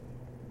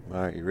All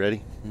right, you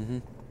ready? Mm-hmm.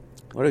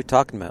 What are we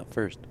talking about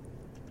first?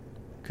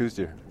 Coues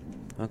deer.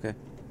 Okay.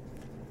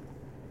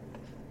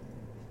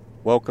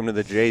 Welcome to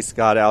the J.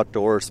 Scott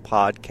Outdoors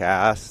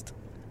podcast.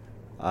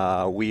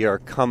 We are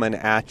coming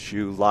at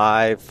you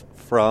live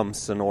from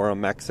Sonora,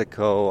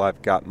 Mexico.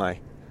 I've got my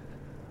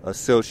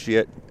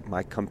associate,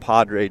 my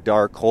compadre,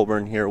 Dar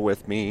Colburn, here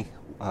with me.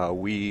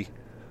 We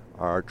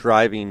are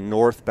driving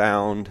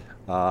northbound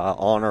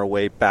on our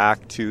way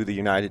back to the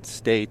United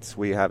States.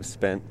 We have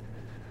spent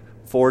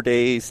 4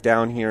 days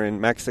down here in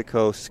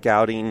Mexico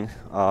scouting.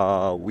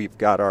 We've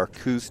got our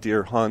Coues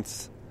deer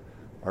hunts,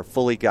 our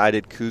fully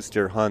guided Coues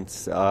deer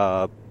hunts,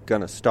 going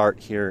to start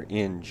here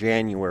in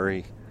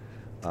January.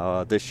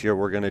 This year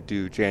we're going to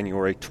do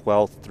January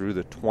 12th through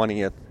the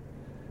 20th,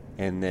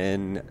 and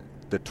then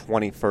the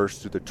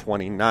 21st through the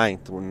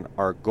 29th, when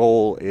our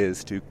goal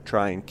is to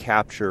try and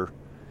capture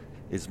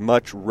as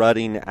much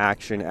rutting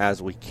action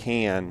as we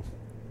can.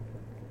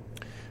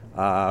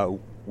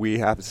 We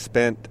have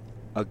spent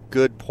a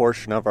good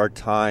portion of our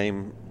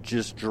time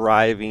just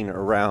driving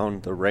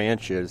around the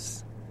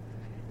ranches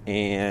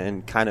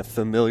and kind of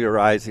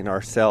familiarizing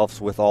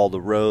ourselves with all the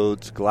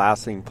roads,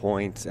 glassing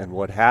points, and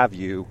what have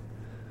you.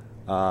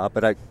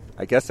 But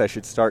I guess I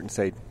should start and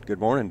say, good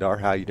morning, Dar.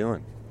 How you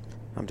doing?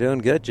 I'm doing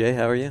good, Jay.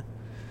 How are you?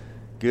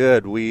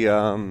 Good.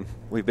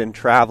 We've been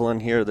traveling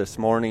here this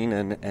morning,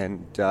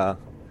 and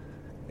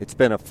it's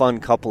been a fun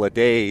couple of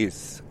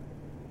days.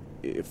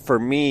 For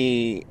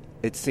me,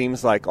 it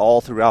seems like all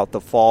throughout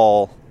the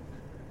fall,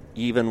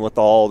 even with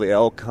all the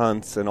elk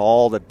hunts and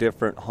all the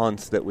different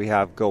hunts that we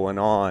have going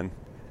on,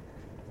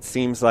 it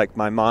seems like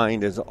my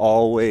mind is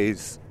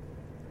always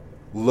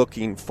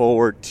looking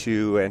forward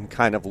to and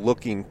kind of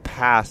looking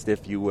past,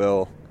 if you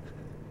will,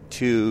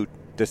 to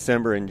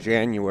December and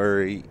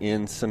January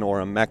in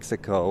Sonora,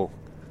 Mexico.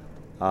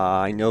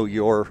 I know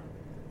you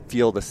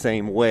feel the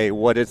same way.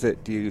 What is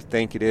it, do you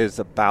think it is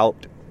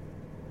about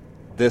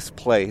this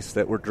place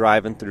that we're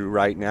driving through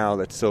right now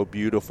that's so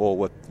beautiful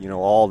with,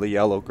 all the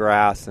yellow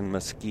grass and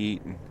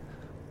mesquite and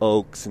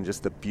oaks and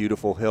just the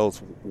beautiful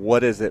hills?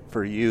 What is it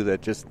for you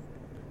that just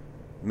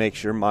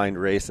makes your mind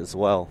race as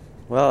well?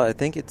 Well, I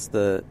think it's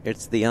the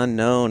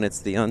unknown, it's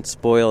the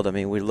unspoiled. I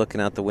mean, we're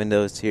looking out the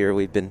windows here.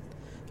 We've been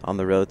on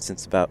the road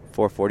since about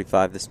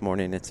 4:45 this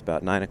morning. It's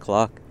about 9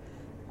 o'clock,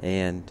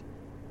 and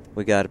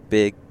we got a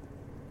big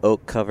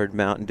oak-covered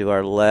mountain to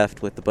our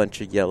left with a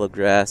bunch of yellow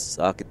grass,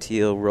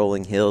 ocotillo,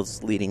 rolling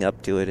hills leading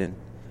up to it, and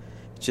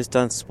it's just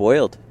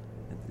unspoiled.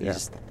 Yeah.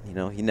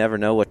 You never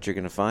know what you're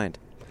going to find.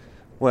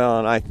 Well,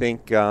 and I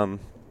think,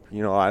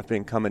 I've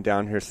been coming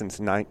down here since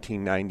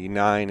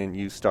 1999, and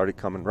you started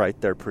coming right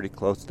there pretty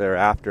close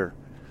thereafter.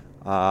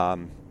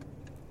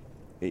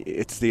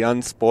 It's the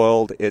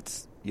unspoiled.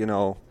 It's,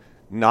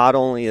 not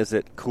only is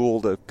it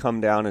cool to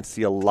come down and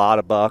see a lot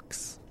of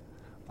bucks,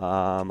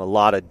 a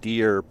lot of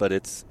deer, but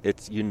it's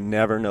you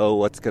never know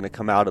what's going to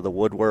come out of the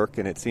woodwork,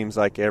 and it seems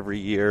like every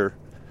year,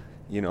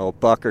 a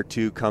buck or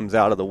two comes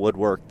out of the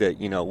woodwork that,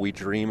 we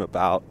dream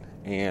about,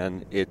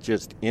 and it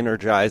just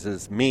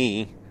energizes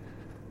me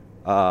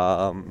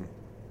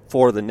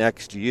for the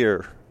next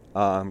year.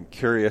 I'm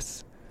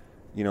curious,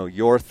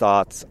 your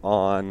thoughts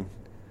on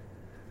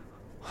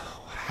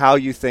how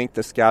you think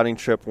the scouting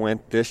trip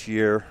went this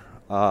year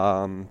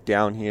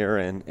down here,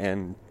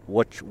 and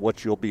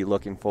what you'll be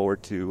looking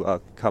forward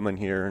to coming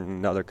here in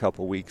another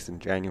couple weeks in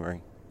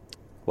January.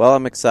 Well,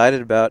 I'm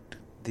excited about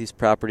these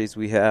properties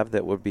we have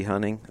that we'll be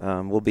hunting.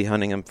 We'll be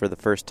hunting them for the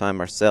first time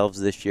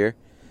ourselves this year,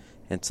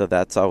 and so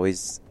that's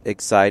always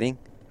exciting.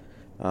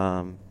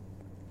 A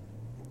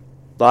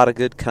lot of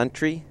good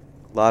country,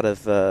 a lot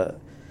of the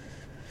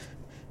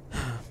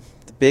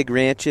big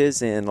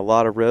ranches, and a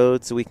lot of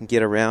roads that we can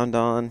get around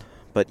on,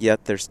 but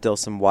yet there's still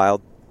some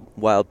wild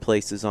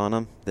places on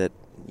them that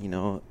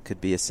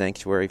could be a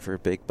sanctuary for a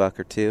big buck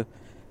or two.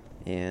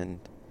 And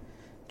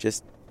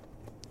just,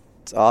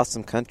 it's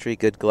awesome country,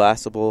 good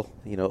glassable,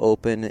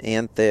 open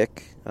and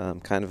thick,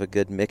 kind of a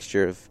good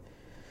mixture of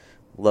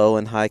low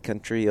and high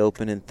country,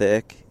 open and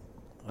thick.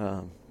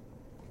 I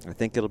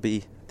think it'll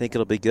be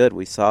good.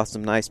 We saw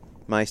some nice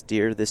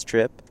deer this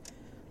trip,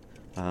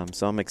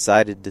 so I'm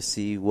excited to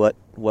see what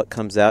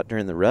comes out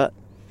during the rut.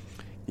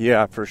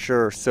 Yeah, for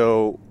sure.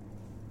 So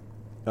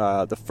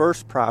the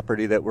first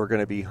property that we're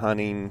going to be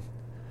hunting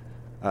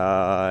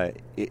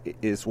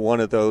is one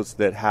of those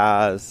that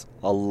has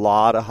a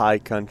lot of high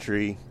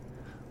country,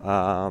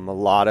 a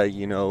lot of,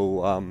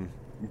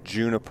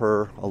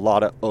 juniper, a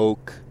lot of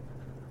oak,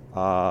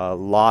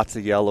 lots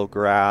of yellow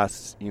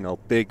grass,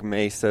 big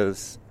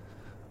mesas,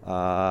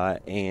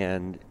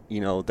 and,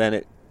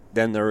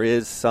 then there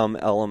is some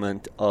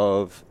element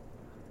of,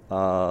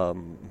 ocotillo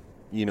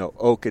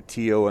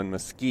and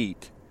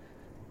mesquite.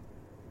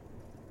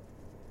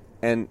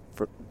 And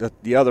for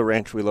the other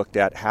ranch we looked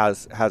at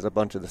has a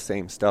bunch of the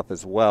same stuff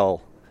as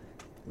well.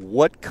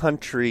 What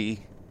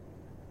country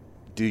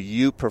do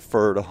you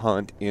prefer to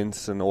hunt in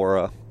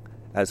Sonora,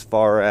 as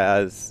far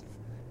as,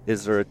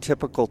 is there a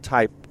typical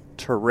type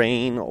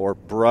terrain or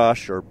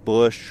brush or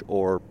bush,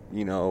 or,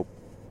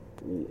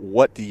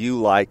 what do you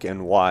like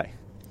and why?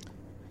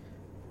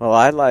 Well,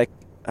 I like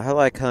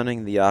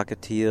hunting the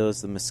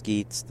ocotillos, the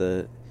mesquites,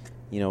 the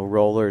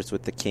rollers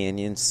with the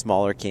canyons,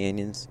 smaller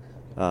canyons.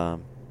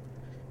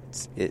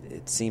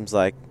 It seems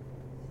like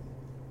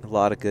a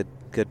lot of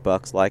good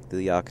bucks like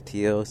the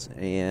ocotillos,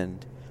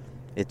 and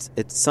it's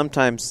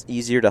sometimes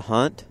easier to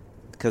hunt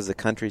because the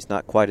country's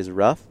not quite as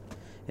rough,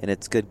 and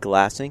it's good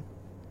glassing.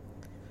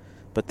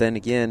 But then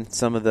again,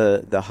 some of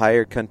the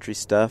higher country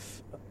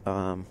stuff.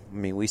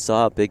 We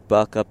saw a big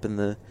buck up in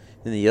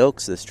the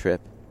Oaks this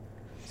trip.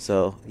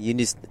 So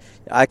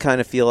I kind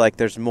of feel like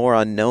there's more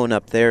unknown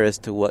up there as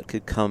to what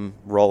could come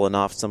rolling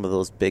off some of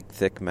those big,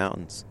 thick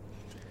mountains.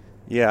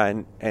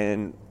 Yeah,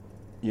 and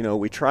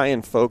we try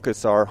and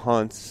focus our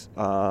hunts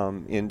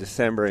in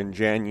December and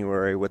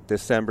January, with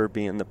December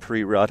being the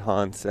pre-rut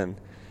hunts and,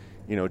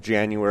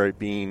 January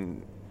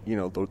being,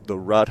 the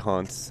rut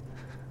hunts.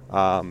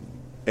 And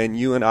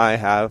you and I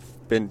have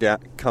been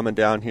coming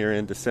down here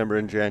in December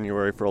and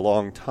January for a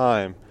long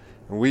time,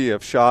 and we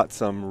have shot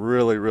some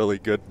really, really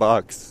good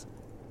bucks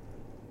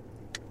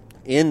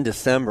in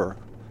December.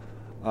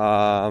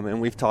 And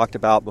we've talked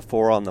about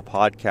before on the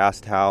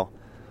podcast how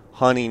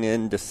hunting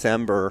in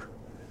December,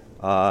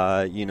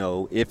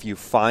 if you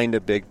find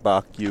a big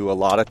buck, you a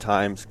lot of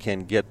times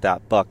can get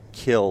that buck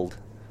killed.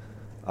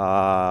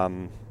 Whereas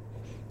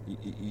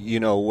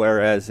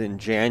in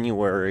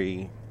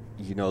January,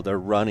 they're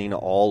running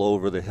all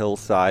over the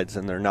hillsides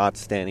and they're not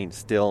standing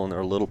still, and they're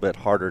a little bit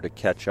harder to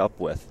catch up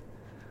with.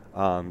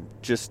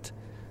 Just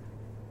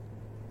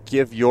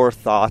give your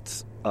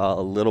thoughts a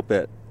little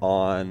bit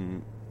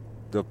on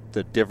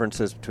the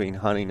differences between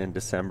hunting in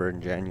December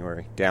and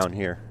January down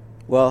here.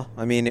 Well,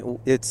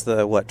 it's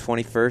the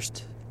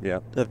 21st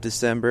of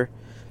December.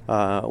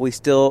 We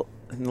still,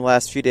 in the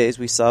last few days,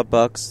 we saw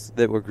bucks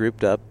that were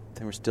grouped up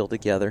and were still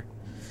together.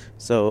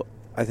 So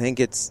I think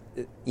it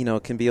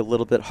can be a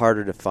little bit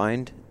harder to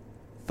find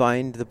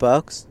the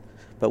bucks,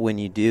 but when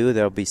you do,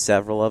 there'll be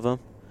several of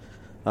them,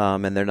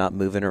 and they're not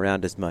moving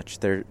around as much.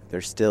 They're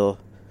still,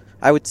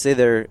 I would say,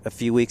 they're a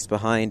few weeks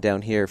behind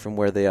down here from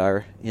where they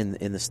are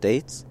in the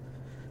States.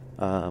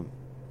 So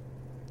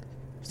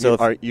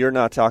you're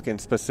not talking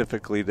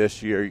specifically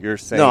this year. You're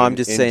saying no. I'm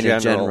just saying in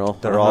general.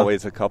 They're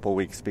always a couple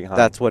weeks behind.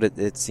 That's what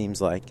it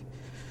seems like.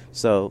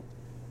 So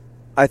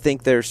I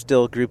think they're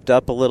still grouped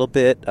up a little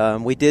bit.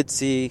 We did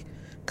see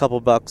a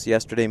couple bucks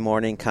yesterday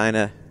morning, kind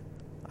of,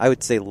 I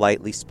would say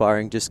lightly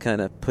sparring, just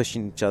kind of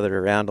pushing each other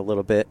around a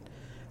little bit.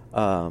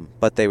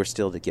 But they were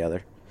still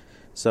together.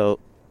 So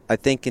I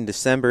think in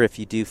December, if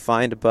you do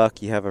find a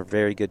buck, you have a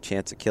very good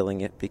chance of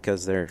killing it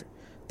because they're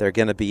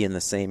going to be in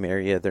the same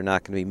area. They're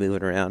not going to be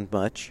moving around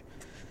much.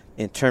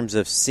 In terms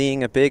of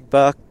seeing a big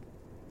buck,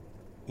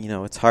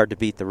 it's hard to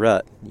beat the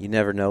rut. You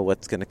never know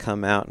what's going to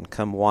come out and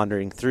come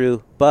wandering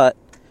through, but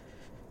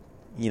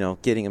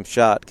getting them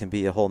shot can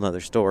be a whole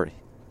nother story.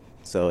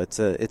 So it's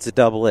a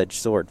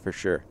double-edged sword for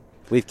sure.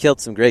 We've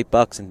killed some great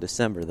bucks in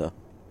December, though.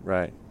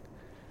 Right.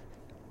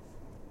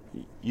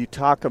 You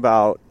talk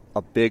about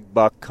a big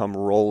buck come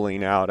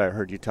rolling out. I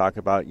heard you talk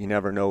about you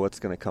never know what's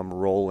going to come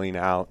rolling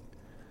out.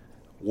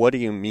 What do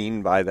you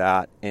mean by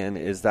that? And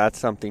is that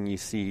something you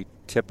see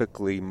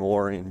typically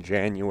more in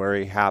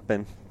January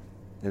happen?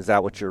 Is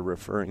that what you're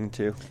referring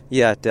to?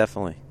 Yeah,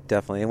 definitely.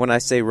 And when I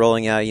say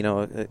rolling out,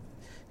 a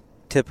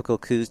typical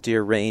Coues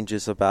deer range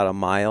is about a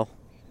mile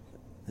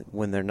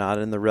when they're not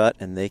in the rut,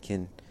 and they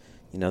can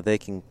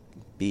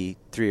be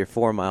 3 or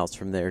 4 miles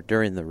from there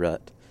during the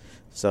rut.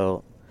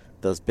 So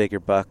those bigger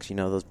bucks,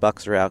 those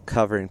bucks are out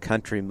covering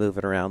country,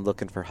 moving around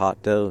looking for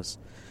hot does.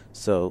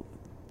 So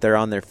they're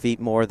on their feet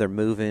more, they're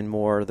moving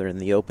more, they're in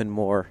the open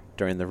more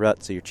during the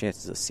rut, so your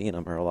chances of seeing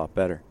them are a lot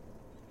better.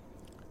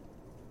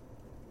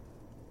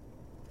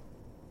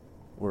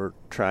 We're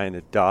trying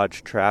to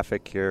dodge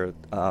traffic here.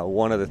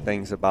 One of the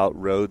things about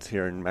roads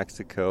here in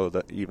Mexico,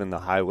 even the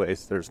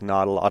highways, there's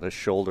not a lot of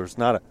shoulders,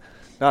 not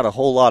a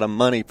whole lot of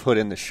money put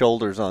in the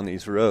shoulders on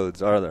these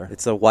roads, are there?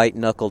 It's a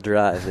white-knuckle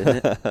drive,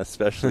 isn't it?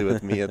 Especially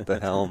with me at the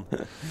helm.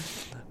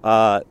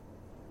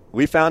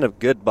 We found a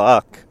good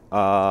buck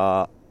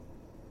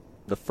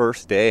the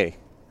first day,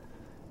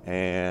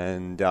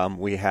 and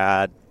we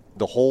had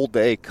the whole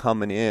day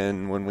coming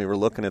in. When we were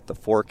looking at the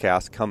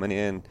forecast coming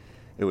in,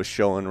 it was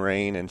showing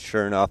rain, and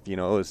sure enough, it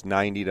was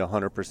 90 to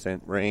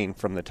 100% rain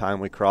from the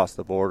time we crossed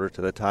the border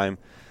to the time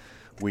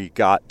we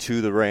got to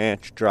the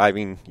ranch,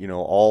 driving,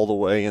 all the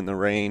way in the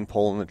rain,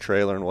 pulling the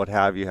trailer and what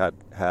have you.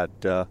 Had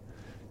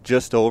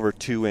just over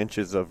 2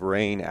 inches of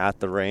rain at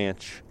the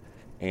ranch,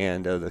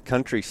 and the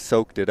country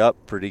soaked it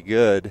up pretty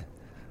good.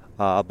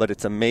 But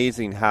it's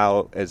amazing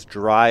how as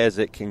dry as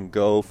it can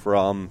go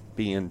from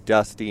being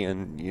dusty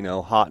and,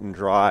 hot and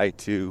dry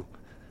to,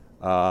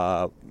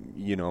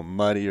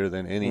 muddier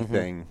than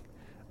anything.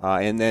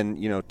 And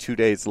then, 2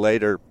 days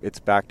later, it's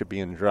back to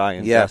being dry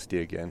and dusty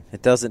again.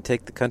 It doesn't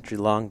take the country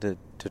long to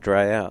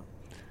dry out.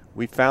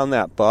 We found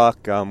that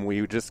buck.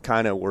 We just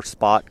kind of were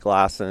spot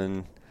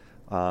glassing,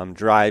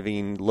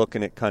 driving,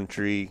 looking at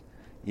country,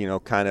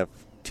 kind of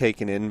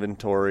taking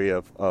inventory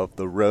of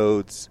the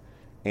roads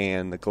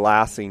and the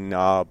glassing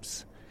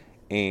knobs.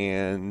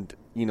 And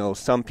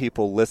some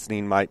people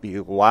listening might be,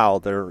 wow,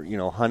 they're,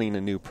 hunting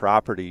a new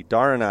property.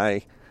 Dar and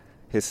I,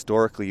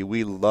 historically,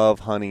 we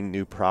love hunting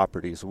new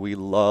properties. We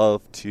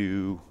love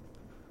to,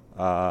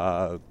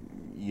 look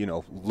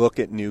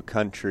at new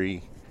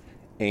country,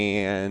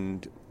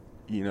 and,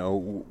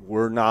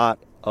 we're not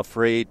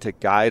afraid to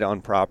guide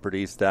on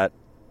properties that,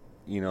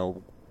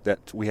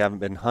 that we haven't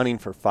been hunting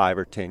for 5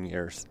 or 10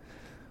 years.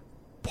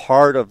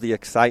 Part of the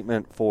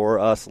excitement for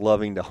us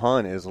loving to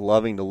hunt is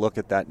loving to look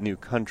at that new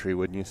country,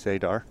 wouldn't you say,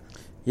 Dar?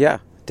 Yeah,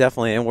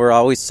 definitely. And we're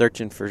always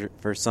searching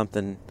for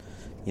something,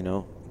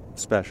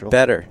 special,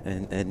 better,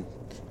 and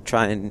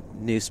trying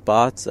new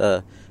spots.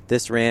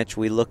 This ranch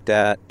we looked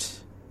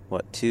at,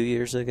 2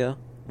 years ago?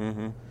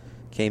 Mm-hmm.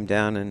 Came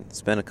down and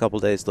spent a couple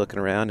days looking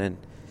around and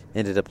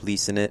ended up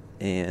leasing it,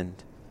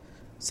 and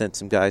sent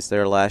some guys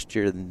there last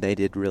year, and they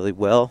did really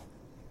well.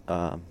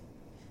 And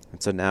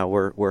so now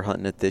we're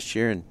hunting it this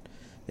year, and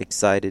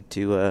excited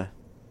to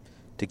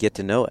get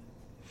to know it.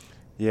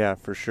 Yeah,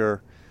 for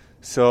sure.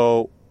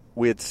 So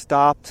we had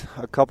stopped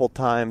a couple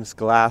times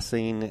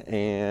glassing,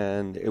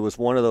 and it was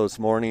one of those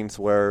mornings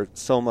where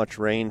so much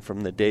rain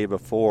from the day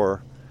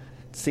before.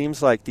 It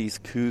seems like these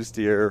Coues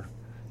deer,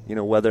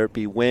 whether it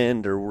be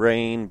wind or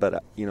rain,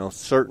 but,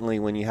 certainly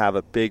when you have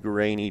a big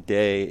rainy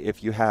day,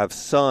 if you have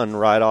sun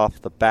right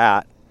off the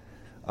bat,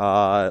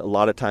 a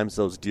lot of times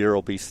those deer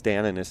will be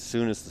standing as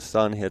soon as the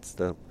sun hits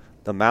the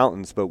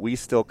mountains. But we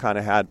still kind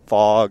of had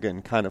fog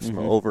and kind of some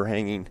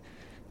overhanging.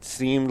 It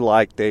seemed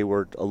like they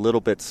were a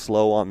little bit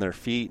slow on their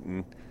feet,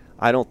 and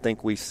I don't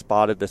think we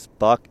spotted this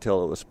buck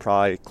till it was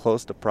probably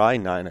close to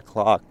 9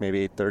 o'clock,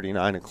 maybe 8:30,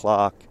 9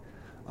 o'clock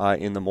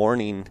in the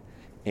morning,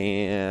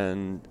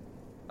 and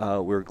we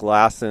were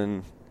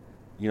glassing,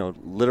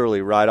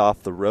 literally right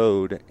off the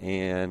road,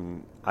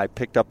 and I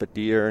picked up a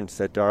deer and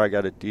said, Dar, I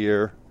got a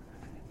deer.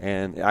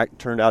 And it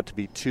turned out to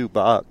be 2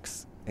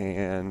 bucks,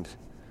 and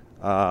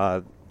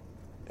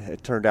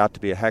it turned out to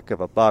be a heck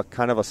of a buck,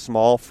 kind of a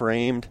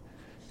small-framed,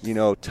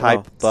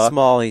 type buck.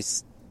 Small,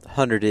 he's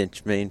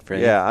 100-inch mainframe.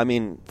 Yeah, I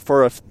mean,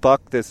 for a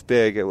buck this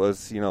big, it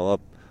was,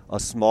 a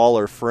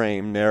smaller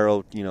frame,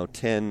 narrow,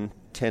 10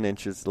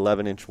 inches,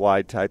 11-inch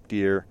wide type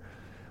deer.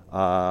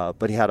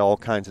 But he had all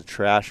kinds of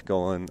trash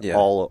going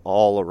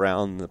all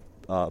around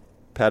the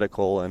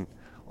pedicle and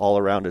all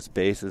around his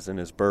bases and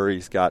his burr.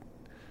 He's got,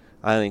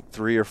 I think,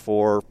 3 or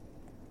 4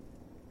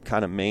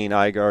 kind of main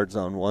eye guards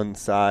on one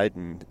side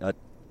and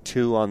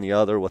 2 on the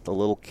other with a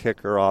little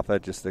kicker off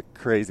it. Just a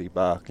crazy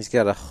buck. He's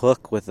got a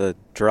hook with a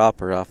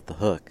dropper off the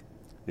hook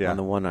on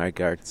the one eye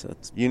guard. So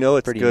it's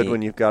it's pretty good neat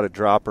when you've got a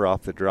dropper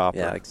off the dropper.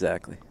 Yeah,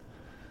 exactly.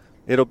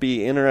 It'll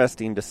be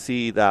interesting to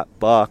see that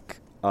buck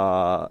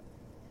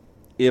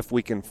if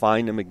we can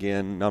find him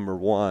again. Number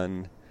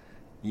one,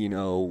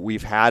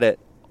 we've had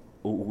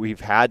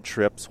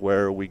trips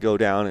where we go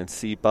down and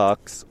see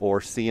bucks or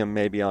see them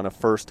maybe on a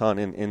first hunt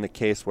in the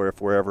case where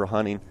if we're ever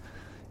hunting,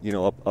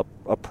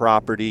 a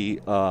property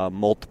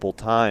multiple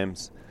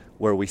times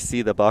where we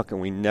see the buck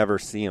and we never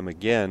see him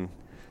again.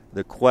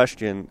 The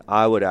question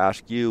I would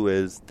ask you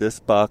is, this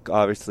buck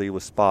obviously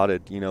was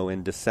spotted,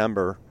 in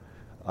December.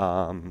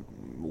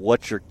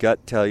 What's your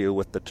gut tell you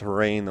with the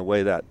terrain, the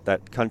way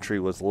that country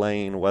was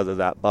laying, whether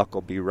that buck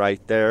will be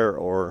right there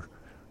or,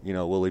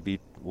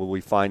 will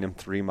we find him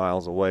 3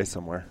 miles away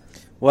somewhere?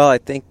 Well, I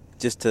think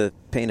just to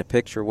paint a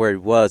picture where he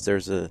was,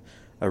 there's a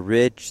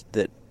ridge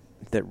that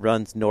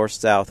runs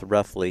north-south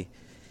roughly,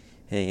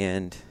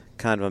 and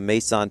kind of a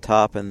mesa on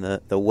top, and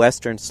the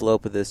western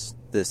slope of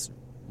this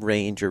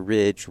range or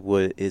ridge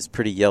is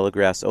pretty yellow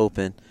grass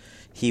open.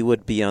 He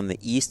would be on the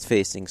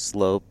east-facing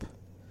slope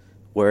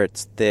where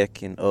it's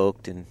thick and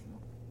oaked and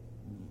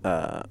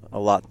a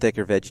lot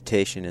thicker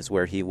vegetation is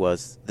where he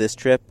was this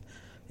trip.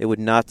 It would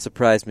not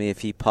surprise me if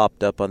he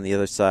popped up on the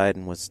other side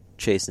and was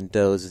chasing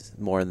does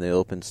more in the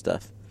open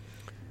stuff.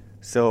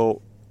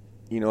 So,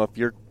 if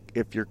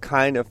you're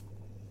kind of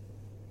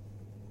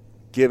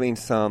giving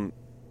some,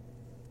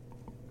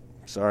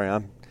 sorry,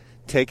 I'm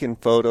taking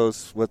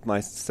photos with my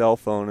cell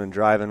phone and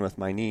driving with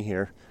my knee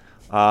here.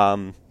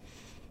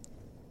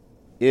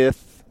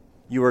 If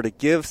you were to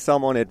give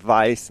someone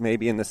advice,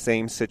 maybe in the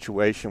same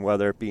situation,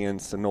 whether it be in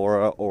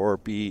Sonora or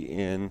be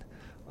in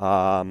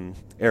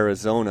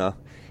Arizona,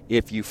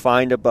 if you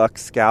find a buck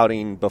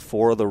scouting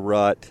before the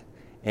rut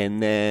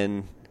and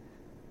then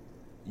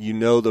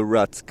the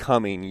rut's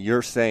coming,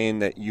 you're saying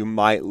that you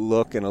might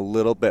look in a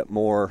little bit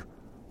more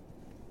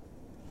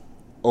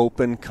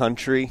open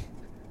country.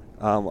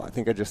 I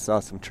think I just saw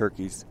some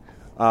turkeys.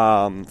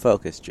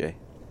 Focus, Jay.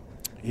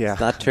 Yeah.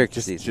 It's not turkey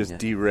season. Just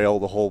derail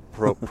the whole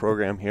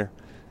program here.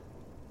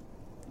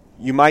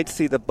 You might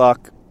see the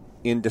buck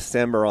in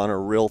December on a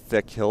real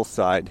thick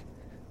hillside,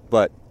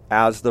 but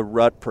as the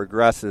rut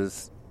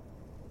progresses,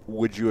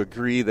 would you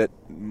agree that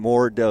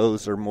more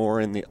does are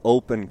more in the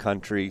open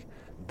country?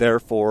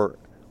 Therefore,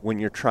 when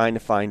you're trying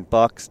to find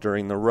bucks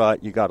during the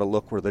rut, you got to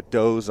look where the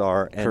does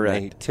are, and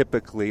Correct. They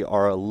typically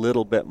are a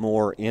little bit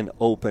more in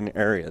open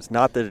areas.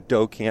 Not that a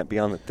doe can't be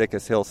on the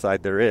thickest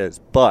hillside there is,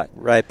 but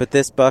right. But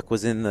this buck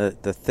was in the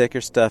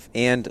thicker stuff,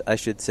 and I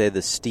should say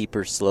the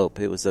steeper slope.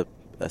 It was a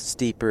a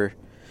steeper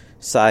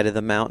side of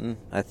the mountain.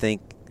 I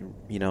think,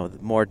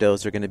 more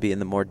does are going to be in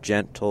the more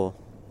gentle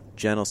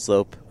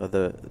slope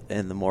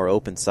and the more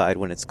open side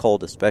when it's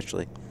cold,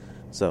 especially.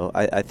 So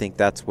I think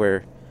that's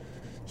where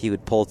he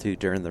would pull to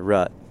during the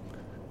rut.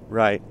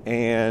 Right,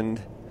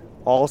 and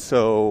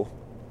also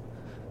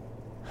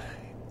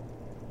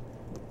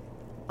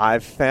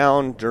I've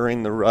found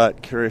during the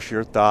rut, curious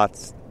your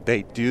thoughts,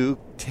 they do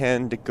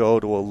tend to go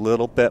to a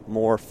little bit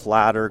more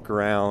flatter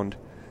ground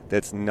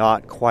that's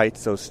not quite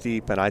so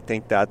steep, and I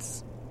think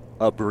that's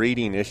a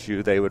breeding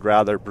issue. They would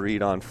rather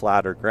breed on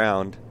flatter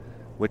ground,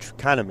 which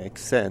kind of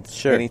makes sense.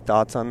 Sure. Any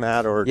thoughts on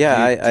that, or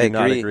yeah, do you I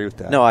not agree. agree with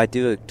that? No, I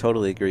do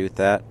totally agree with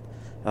that.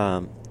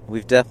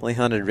 We've definitely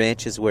hunted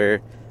ranches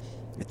where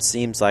it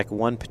seems like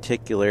one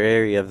particular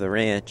area of the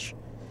ranch,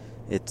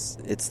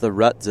 it's the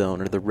rut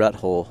zone or the rut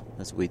hole,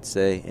 as we'd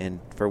say, and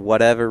for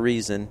whatever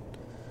reason,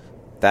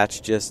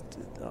 that's just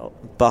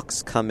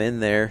bucks come in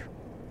there.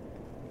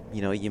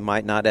 You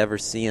might not ever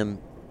see them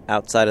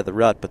outside of the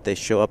rut, but they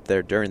show up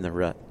there during the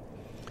rut.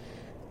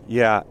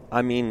 Yeah,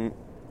 I mean,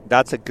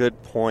 that's a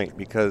good point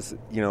because,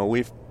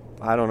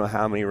 I don't know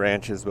how many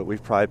ranches, but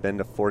we've probably been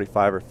to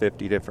 45 or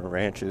 50 different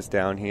ranches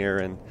down here,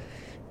 and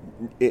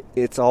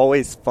it's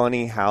always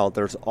funny how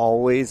there's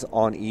always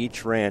on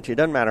each ranch, it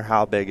doesn't matter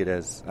how big it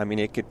is. I mean,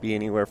 it could be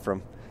anywhere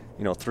from,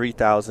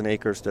 3,000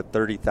 acres to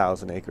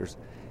 30,000 acres.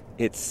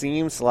 It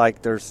seems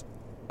like there's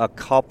a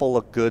couple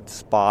of good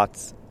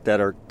spots that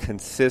are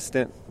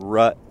consistent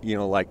rut,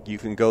 like you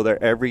can go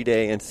there every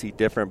day and see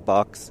different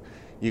bucks.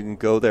 You can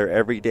go there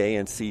every day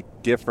and see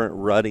different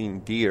rutting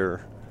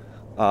deer.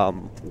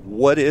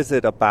 What is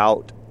it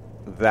about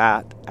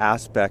that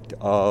aspect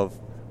of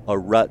a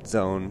rut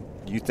zone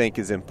you think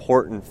is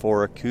important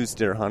for a Coues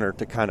deer hunter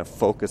to kind of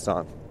focus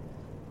on?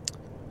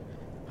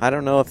 I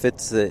don't know if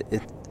it's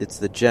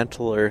the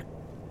gentler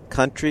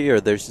country or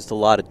there's just a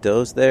lot of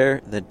does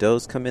there. The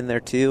does come in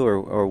there too,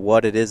 or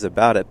what it is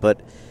about it.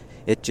 But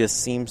it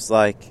just seems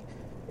like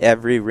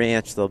every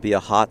ranch there'll be a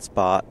hot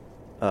spot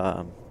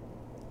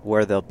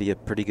where there'll be a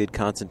pretty good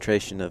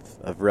concentration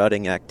of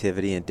rutting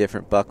activity and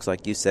different bucks,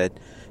 like you said,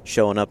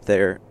 showing up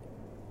there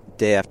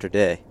day after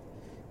day,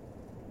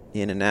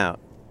 in and out.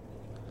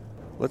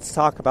 Let's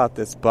talk about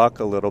this buck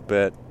a little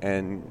bit.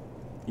 And,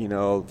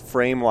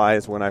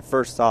 frame-wise, when I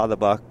first saw the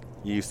buck,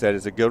 you said,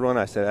 "Is it a good one?"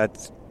 I said,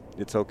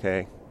 it's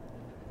okay.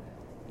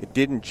 It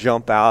didn't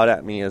jump out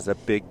at me as a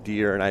big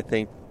deer, and I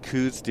think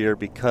Coues deer,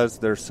 because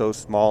they're so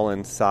small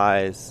in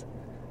size,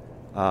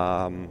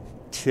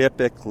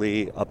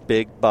 typically a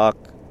big buck,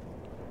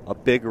 a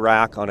big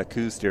rack on a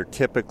Coues deer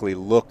typically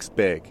looks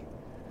big.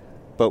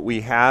 But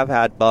we have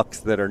had bucks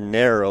that are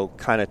narrow,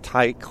 kind of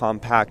tight,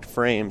 compact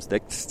frames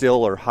that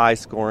still are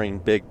high-scoring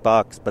big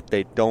bucks, but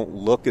they don't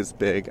look as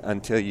big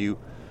until you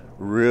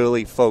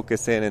really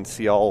focus in and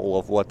see all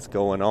of what's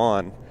going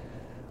on.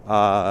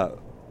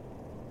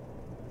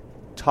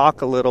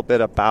 Talk a little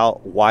bit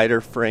about wider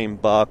frame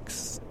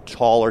bucks,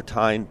 taller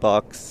tine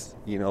bucks,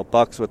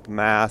 bucks with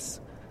mass.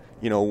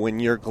 When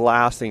you're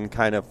glassing,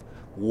 kind of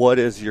what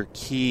is your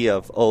key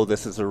of,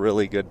 this is a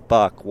really good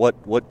buck?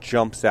 What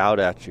jumps out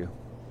at you?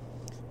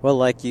 Well,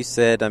 like you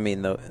said, I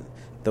mean,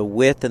 the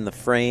width and the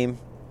frame,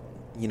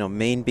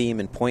 main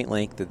beam and point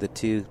length are the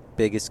two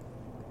biggest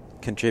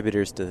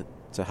contributors to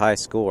high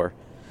score.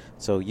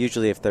 So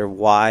usually if they're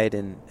wide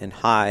and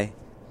high,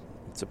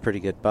 it's a pretty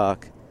good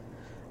buck.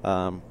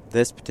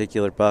 This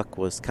particular buck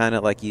was kind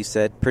of, like you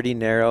said, pretty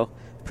narrow,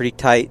 pretty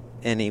tight,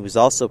 and he was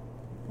also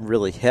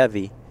really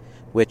heavy,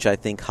 which I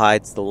think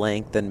hides the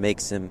length and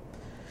makes him,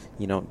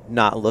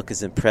 not look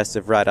as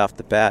impressive right off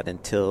the bat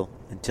until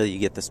you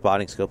get the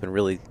spotting scope and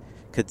really...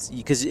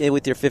 Because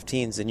with your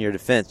 15s in your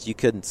defense, you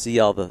couldn't see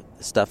all the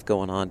stuff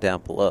going on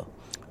down below.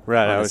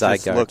 Right, I was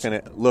just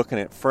looking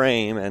at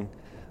frame and,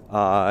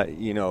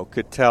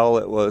 could tell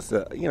it was,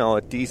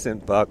 a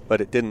decent buck,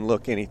 but it didn't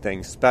look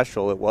anything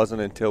special. It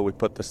wasn't until we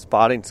put the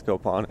spotting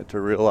scope on it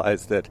to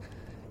realize that,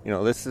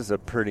 this is a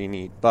pretty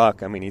neat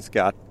buck. I mean, he's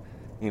got,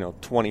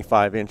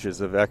 25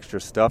 inches of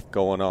extra stuff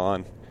going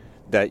on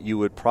that you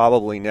would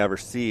probably never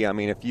see. I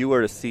mean, if you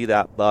were to see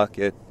that buck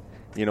at,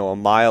 a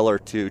mile or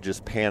two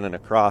just panning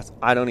across,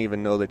 I don't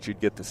even know that you'd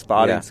get the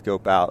spotting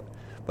scope out.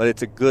 But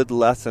it's a good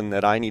lesson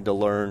that I need to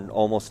learn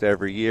almost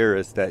every year,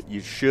 is that you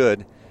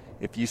should,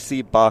 if you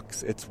see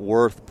bucks, it's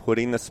worth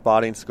putting the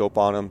spotting scope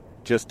on them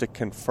just to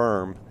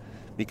confirm,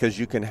 because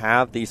you can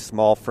have these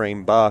small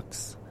frame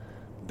bucks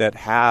that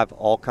have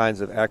all kinds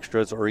of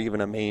extras, or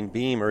even a main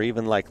beam, or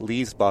even like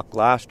Lee's buck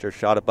last year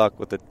shot a buck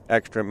with an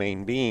extra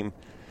main beam.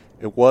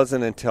 It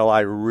wasn't until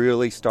I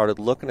really started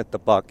looking at the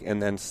buck and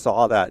then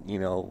saw that,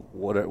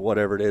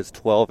 whatever it is,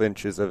 12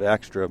 inches of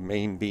extra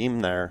main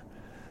beam there,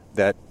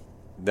 that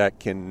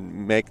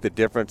can make the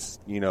difference,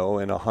 in a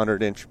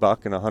 100-inch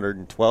buck and a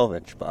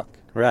 112-inch buck.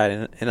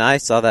 Right, and I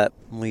saw that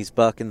Lee's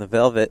buck in the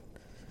velvet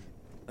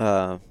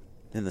in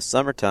the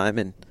summertime,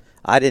 and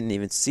I didn't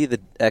even see the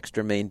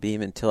extra main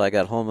beam until I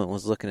got home and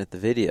was looking at the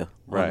video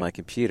on my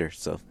computer.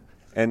 So,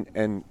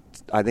 and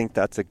I think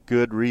that's a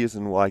good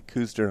reason why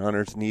Coues deer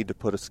hunters need to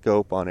put a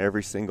scope on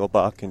every single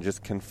buck and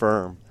just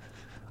confirm.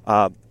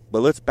 But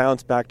let's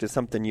bounce back to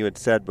something you had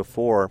said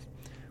before.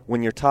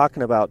 When you're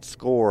talking about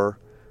score,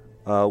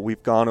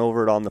 we've gone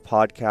over it on the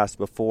podcast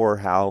before,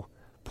 how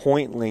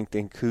point length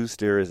in Coues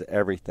deer is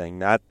everything.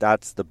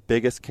 That's the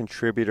biggest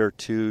contributor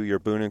to your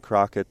Boone and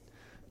Crockett,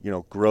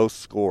 gross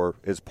score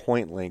is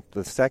point length.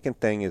 The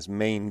second thing is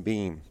main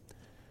beam.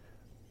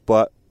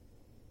 But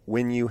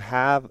when you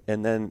have,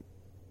 and then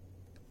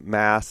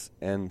mass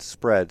and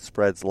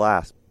spread's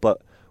last.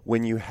 But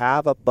when you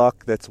have a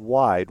buck that's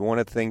wide, one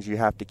of the things you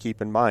have to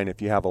keep in mind,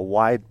 if you have a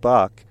wide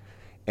buck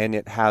and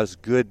it has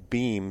good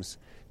beams,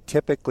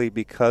 typically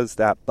because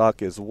that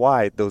buck is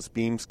wide, those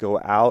beams go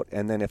out,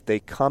 and then if they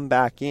come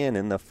back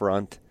in the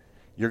front,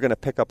 you're going to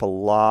pick up a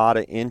lot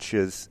of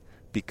inches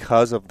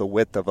because of the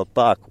width of a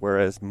buck,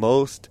 whereas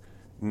most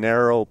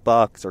narrow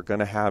bucks are going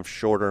to have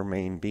shorter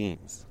main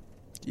beams.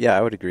 Yeah,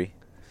 I would agree.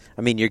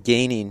 I mean, you're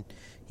gaining,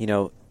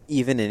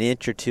 even an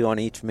inch or two on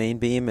each main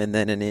beam and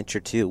then an inch or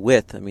two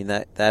width. I mean,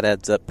 that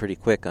adds up pretty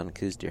quick on a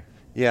Coues deer.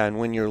 Yeah, and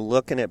when you're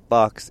looking at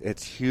bucks,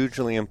 it's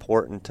hugely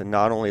important to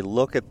not only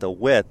look at the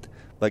width,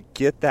 but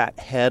get that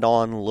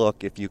head-on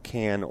look if you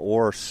can,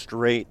 or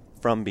straight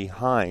from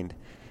behind,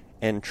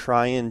 and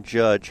try and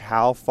judge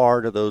how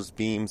far do those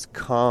beams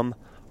come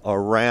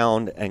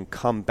around and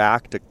come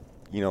back to,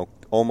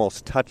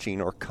 almost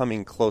touching or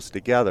coming close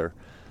together.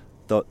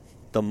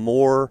 The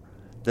more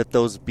that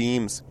those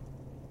beams,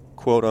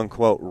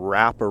 quote-unquote,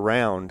 wrap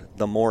around,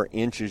 the more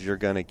inches you're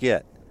going to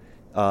get.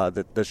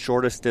 The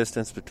shortest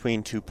distance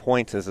between 2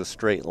 points is a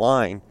straight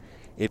line.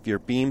 If your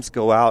beams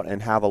go out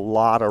and have a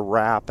lot of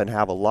wrap and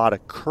have a lot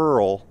of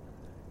curl,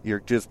 you're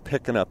just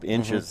picking up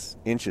inches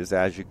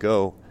as you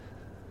go.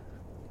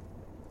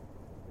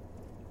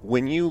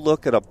 When you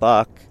look at a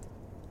buck,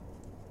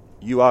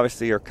 you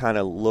obviously are kind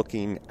of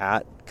looking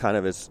at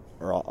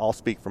or I'll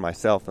speak for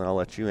myself and I'll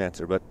let you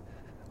answer, but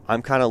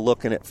I'm kind of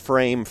looking at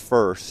frame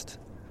first.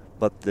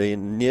 But the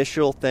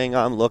initial thing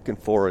I'm looking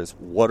for is,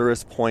 what are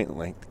his point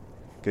length?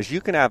 Because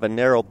you can have a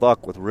narrow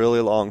buck with really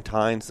long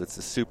tines that's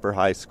a super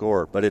high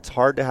score, but it's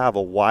hard to have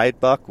a wide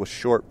buck with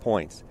short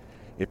points.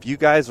 If you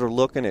guys are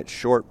looking at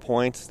short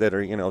points that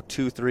are,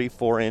 2, 3,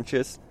 4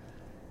 inches,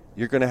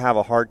 you're going to have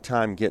a hard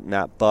time getting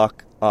that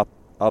buck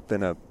up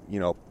in a,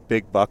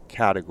 big buck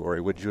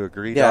category. Would you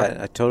agree? Yeah, Doc?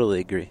 I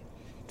totally agree.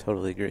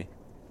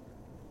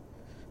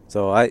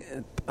 So,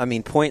 I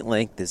mean, point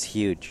length is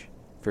huge,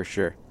 for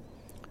sure.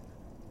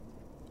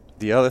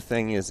 The other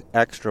thing is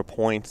extra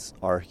points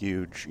are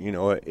huge.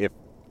 If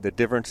the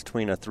difference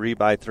between a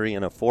 3x3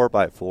 and a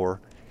 4x4,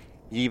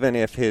 even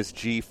if his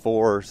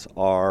G4s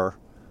are,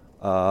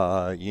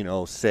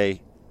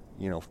 say,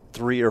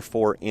 3 or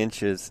 4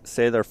 inches,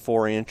 say they're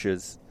 4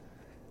 inches,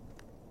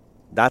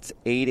 that's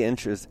 8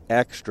 inches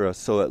extra.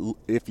 So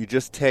if you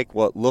just take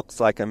what looks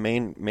like a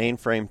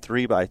mainframe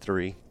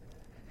 3x3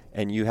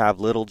 and you have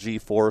little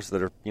G4s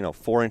that are,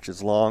 4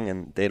 inches long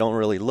and they don't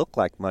really look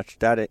like much,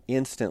 that it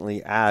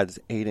instantly adds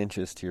 8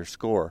 inches to your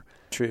score.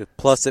 True.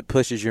 Plus, it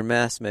pushes your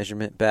mass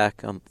measurement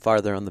back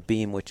farther on the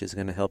beam, which is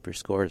going to help your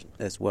scores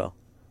as well.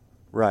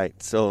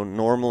 Right. So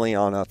normally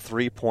on a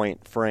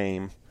 3-point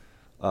frame,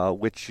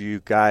 which you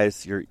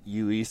guys,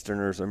 you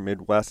Easterners or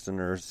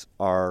Midwesterners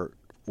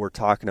we're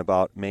talking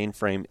about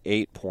mainframe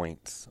 8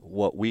 points,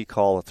 what we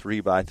call a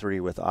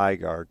 3x3 with eye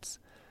guards.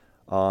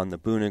 On the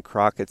Boone and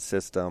Crockett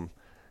system,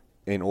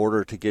 in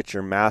order to get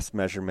your mass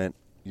measurement,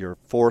 your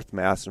fourth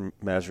mass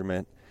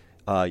measurement,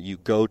 you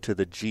go to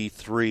the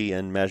G3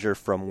 and measure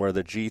from where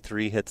the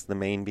G3 hits the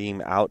main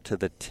beam out to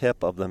the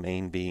tip of the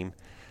main beam.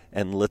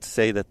 And let's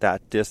say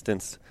that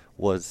distance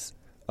was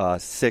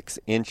 6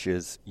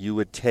 inches. You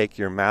would take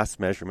your mass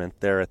measurement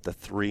there at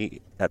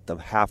the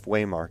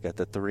halfway mark, at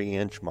the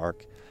 3-inch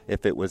mark.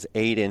 If it was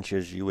 8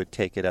 inches, you would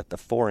take it at the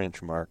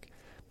 4-inch mark.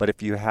 But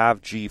if you have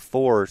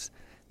G4s,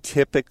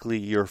 typically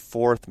your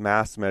fourth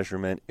mass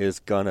measurement is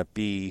going to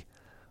be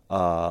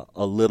a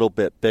little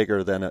bit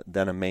bigger than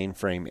a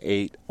mainframe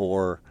 8,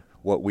 or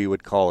what we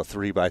would call a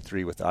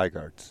 3x3 with eye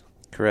guards.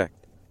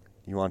 Correct.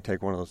 You want to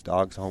take one of those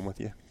dogs home with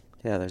you?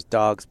 Yeah, there's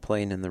dogs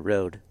playing in the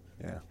road.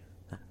 Yeah.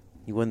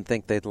 You wouldn't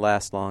think they'd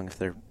last long if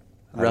they're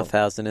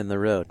roughhousing in the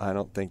road. I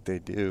don't think they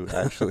do,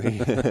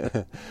 actually.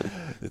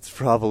 It's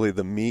probably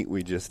the meat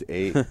we just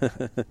ate.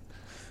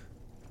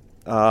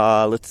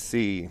 Let's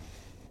see.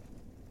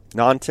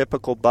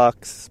 Non-typical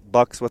bucks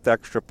with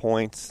extra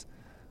points,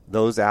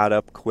 those add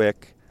up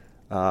quick.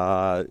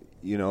 I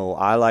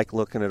like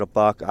looking at a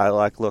buck. I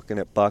like looking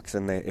at bucks,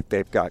 and if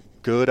they've got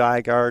good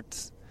eye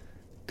guards,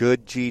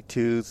 good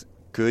G2s,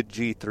 good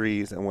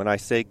G3s, and when I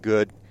say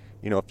good,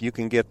 if you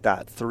can get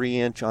that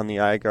 3-inch on the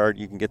eye guard,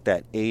 you can get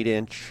that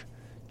 8-inch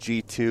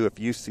G2. If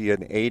you see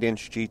an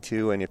 8-inch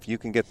G2, and if you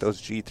can get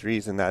those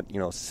G3s in that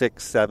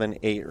 6, 7,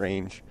 8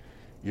 range,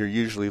 you're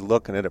usually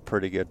looking at a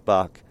pretty good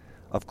buck.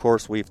 Of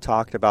course, we've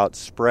talked about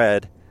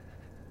spread.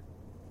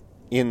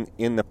 In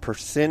the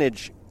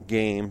percentage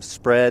game,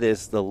 spread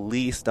is the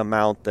least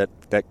amount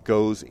that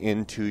goes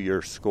into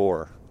your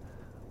score.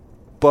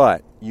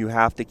 But you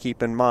have to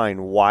keep in mind,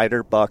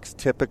 wider bucks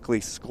typically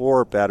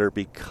score better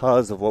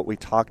because of what we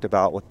talked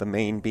about with the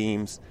main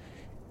beams.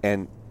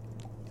 And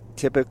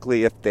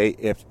typically if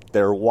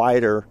they're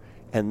wider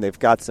and they've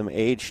got some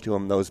age to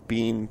them, those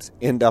beams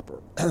end up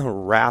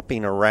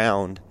wrapping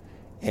around,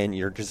 and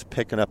you're just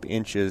picking up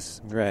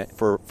inches. Right.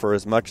 For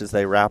as much as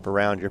they wrap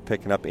around, you're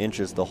picking up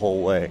inches the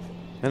whole way.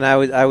 And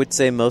I would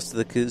say most of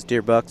the Coues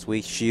deer bucks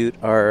we shoot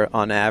are,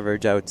 on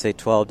average, I would say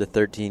 12 to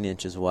 13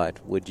 inches wide.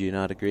 Would you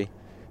not agree?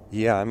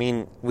 Yeah, I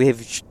mean, we have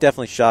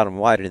definitely shot them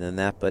wider than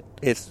that, but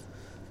it's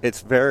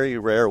very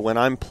rare. When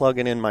I'm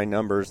plugging in my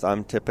numbers,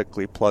 I'm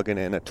typically plugging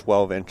in a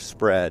 12-inch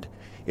spread.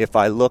 If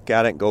I look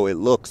at it and go, it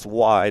looks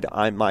wide,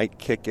 I might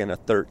kick in a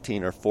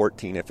 13 or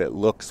 14 if it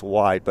looks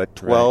wide. But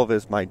 12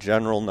 is my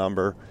general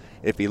number.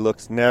 If he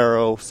looks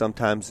narrow,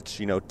 sometimes it's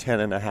 10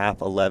 and a half,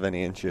 11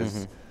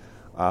 inches.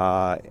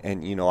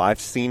 And I've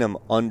seen them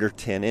under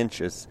 10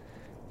 inches.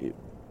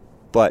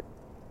 But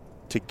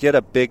to get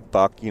a big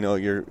buck,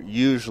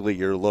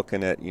 you're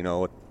looking at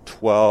a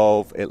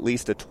 12, at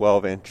least a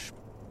 12-inch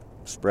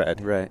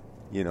spread. Right.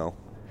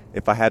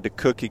 If I had to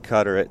cookie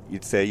cutter it,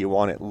 you'd say you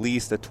want at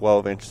least a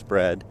 12-inch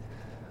spread.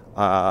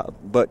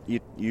 But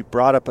you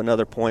brought up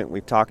another point.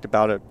 I talked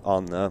about it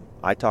on the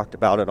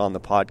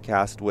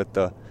podcast with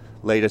the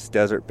latest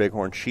Desert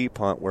Bighorn sheep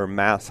hunt, where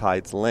mass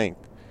hides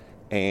length.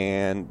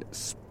 And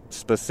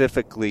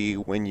specifically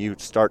when you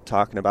start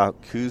talking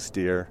about Coues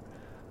deer,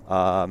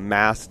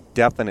 mass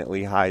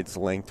definitely hides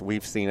length.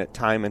 We've seen it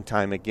time and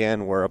time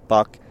again where a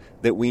buck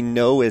that we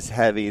know is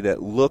heavy,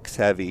 that looks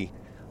heavy,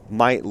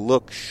 might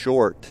look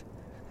short.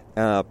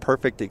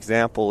 Perfect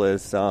example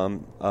is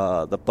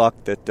the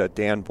buck that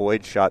Dan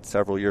Boyd shot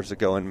several years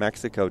ago in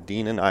Mexico.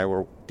 Dean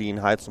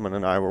Heitzman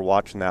and I were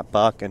watching that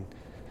buck, and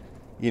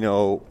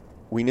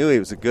we knew he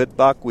was a good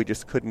buck. We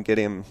just couldn't get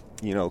him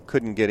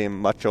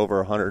much over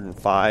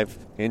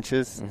 105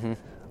 inches.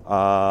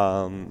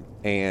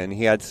 And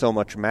he had so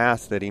much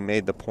mass that he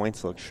made the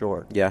points look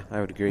short. Yeah, I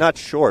would agree. Not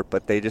short,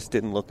 but they just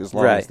didn't look as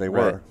long as they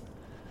were.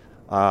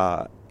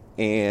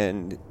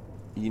 And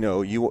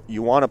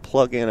you want to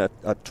plug in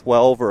a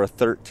 12 or a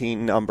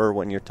 13 number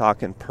when you're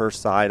talking per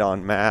side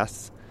on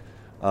mass.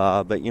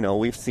 But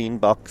we've seen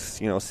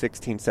bucks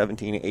 16,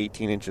 17,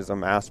 18 inches of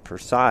mass per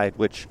side,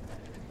 which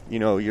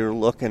you're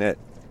looking at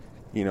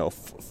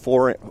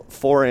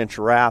 4-inch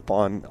wrap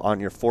on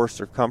your four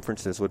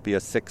circumferences would be a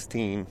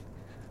 16.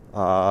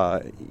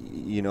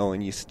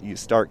 And you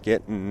start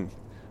getting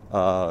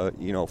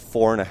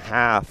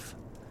 4.5.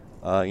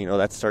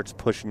 That starts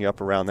pushing you up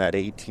around that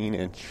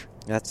 18-inch.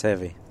 That's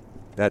heavy.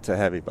 That's a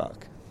heavy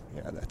buck.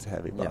 Yeah, that's a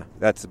heavy buck. Yeah.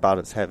 That's about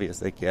as heavy as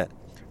they get.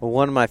 Well,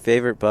 one of my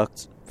favorite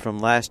bucks from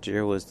last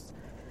year was,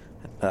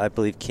 I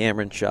believe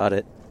Cameron shot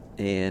it,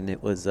 and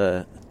it was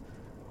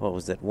what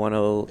was it,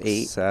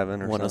 108?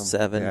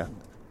 107. Yeah.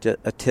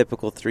 A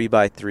typical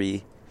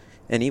 3x3.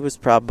 And he was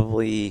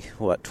probably,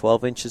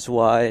 12 inches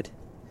wide?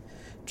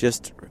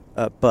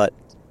 But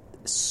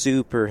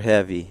super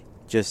heavy.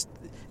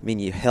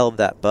 You held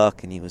that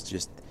buck, and he was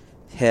just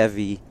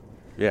heavy.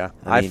 Yeah.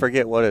 I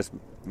forget what his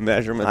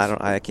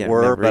measurements I can't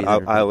were, remember but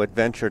either. I would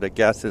venture to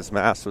guess his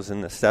mass was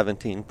in the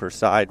 17 per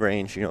side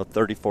range,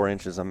 34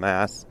 inches of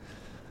mass.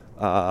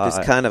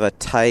 Just kind of a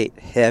tight,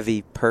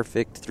 heavy,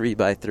 perfect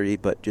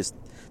 3x3, but just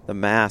the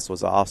mass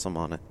was awesome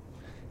on it.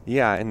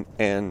 Yeah,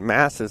 and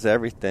mass is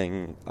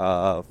everything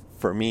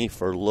for me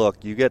for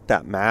look. You get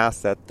that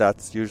mass,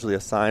 that's usually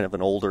a sign of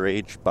an older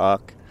age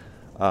buck.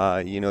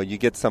 You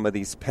get some of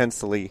these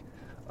pencily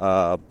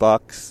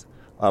bucks.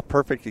 A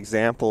perfect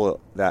example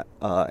that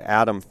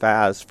Adam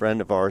Faz, friend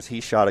of ours, he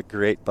shot a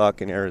great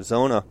buck in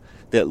Arizona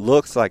that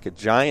looks like a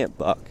giant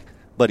buck,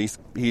 but he's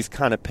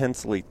kind of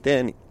pencily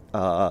thin. He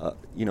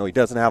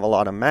doesn't have a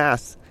lot of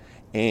mass,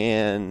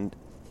 and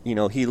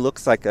he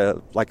looks like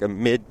a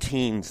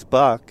mid-teens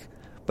buck.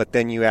 But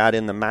then you add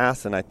in the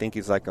mass, and I think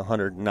he's like a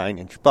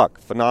 109-inch buck.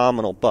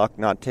 Phenomenal buck,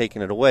 not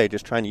taking it away,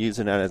 just trying to use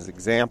it as an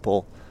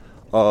example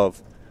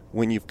of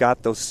when you've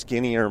got those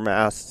skinnier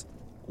mass.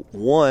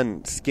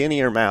 One,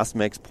 skinnier mass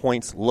makes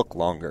points look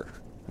longer.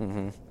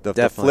 Mm-hmm.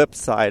 The flip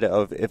side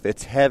of if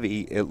it's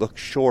heavy, it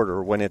looks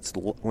shorter. When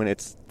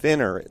it's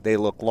thinner, they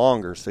look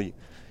longer. So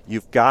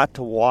you've got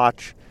to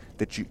watch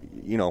that.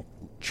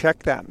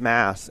 Check that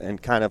mass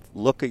and kind of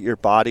look at your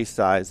body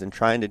size and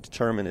trying to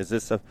determine, is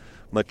this a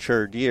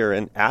mature deer?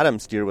 And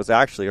Adam's deer was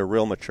actually a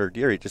real mature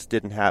deer. He just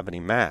didn't have any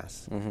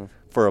mass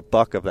for a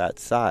buck of that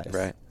size.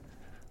 Right.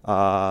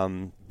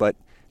 But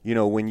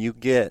when you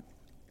get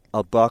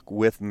a buck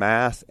with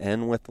mass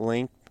and with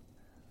length,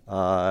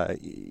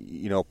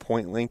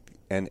 point length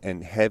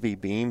and heavy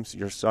beams,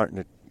 you're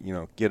starting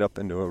to, get up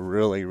into a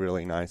really,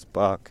 really nice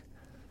buck.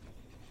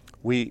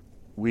 We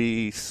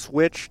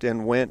switched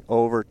and went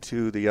over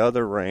to the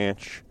other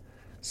ranch,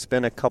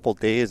 spent a couple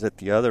days at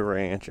the other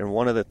ranch, and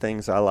one of the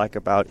things I like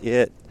about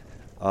it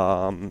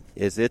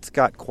is it's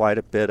got quite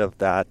a bit of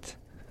that,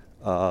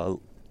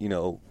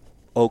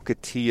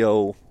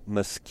 Ocotillo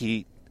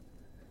mesquite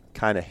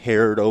kind of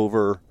haired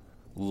over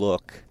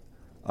look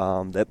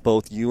that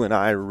both you and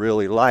I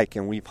really like,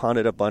 and we've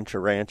hunted a bunch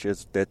of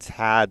ranches that's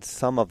had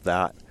some of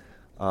that,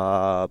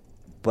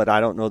 but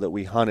I don't know that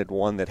we hunted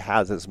one that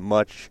has as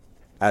much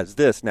as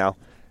this. Now,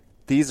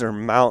 these are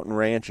mountain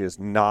ranches,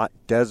 not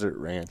desert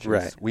ranches.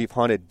 Right. We've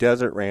hunted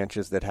desert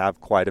ranches that have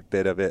quite a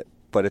bit of it,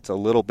 but it's a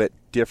little bit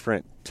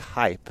different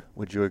type.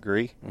 Would you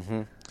agree?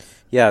 Mm-hmm.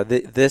 Yeah,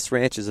 this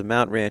ranch is a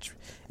mountain ranch,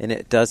 and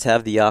it does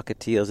have the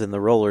Ocotillos and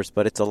the rollers,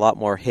 but it's a lot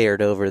more haired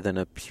over than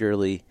a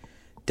purely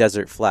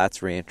desert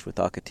flats ranch with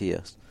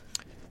Ocotillos.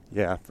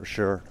 Yeah, for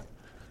sure.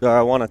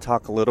 I want to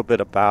talk a little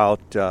bit about,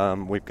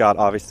 we've got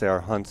obviously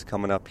our hunts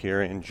coming up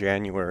here in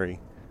January,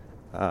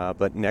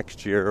 but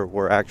next year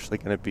we're actually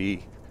going to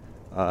be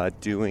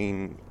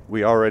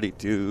we already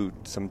do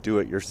some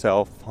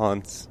do-it-yourself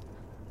hunts.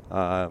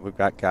 We've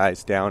got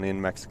guys down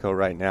in Mexico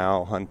right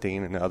now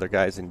hunting and other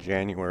guys in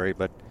January,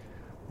 but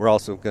we're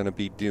also going to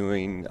be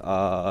doing,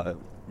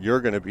 you're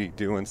going to be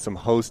doing some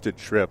hosted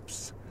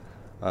trips,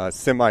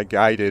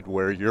 semi-guided,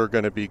 where you're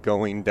going to be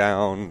going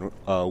down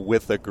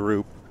with a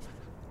group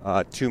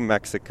to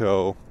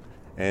Mexico,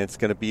 and it's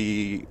going to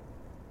be,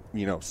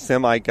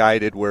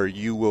 semi-guided where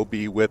you will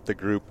be with the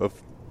group of,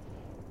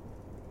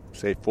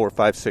 say, 4,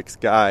 5, 6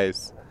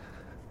 guys.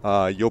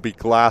 You'll be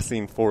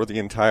glassing for the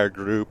entire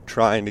group,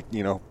 trying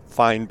to,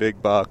 find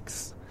big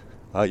bucks.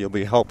 You'll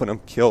be helping them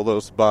kill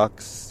those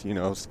bucks,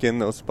 skin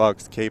those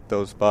bucks, cape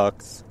those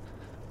bucks.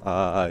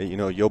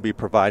 You'll be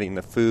providing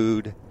the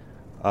food.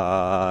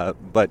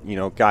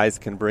 But, guys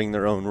can bring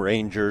their own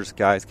rangers,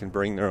 guys can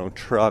bring their own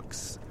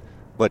trucks,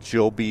 but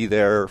you'll be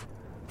there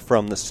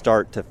from the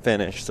start to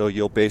finish. So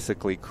you'll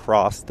basically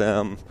cross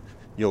them.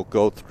 You'll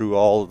go through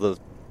all of the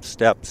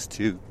steps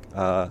to,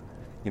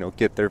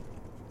 get their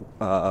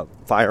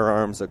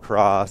firearms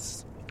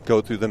across,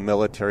 go through the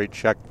military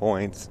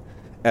checkpoints,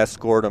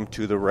 escort them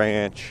to the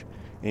ranch,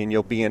 and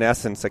you'll be, in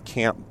essence, a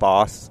camp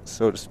boss,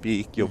 so to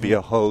speak. You'll be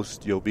a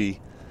host. You'll be,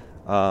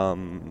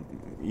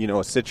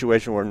 a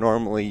situation where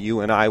normally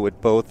you and I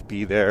would both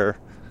be there,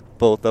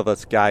 both of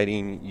us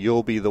guiding.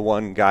 You'll be the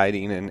one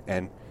guiding,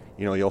 and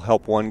you'll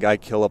help one guy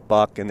kill a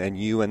buck, and then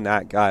you and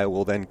that guy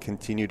will then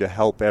continue to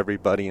help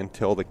everybody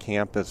until the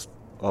camp is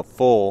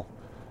full.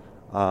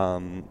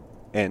 And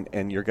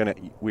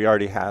we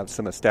already have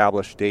some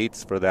established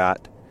dates for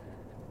that.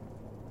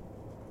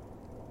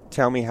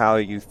 Tell me how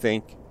you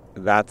think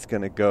that's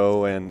going to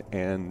go,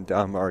 and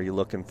are you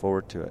looking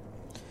forward to it?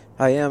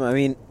 I am. I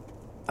mean,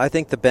 I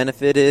think the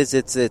benefit is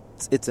it's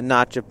a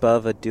notch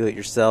above a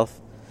do-it-yourself,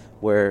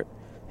 where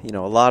a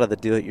lot of the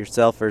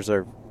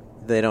do-it-yourselfers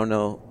they don't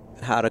know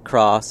how to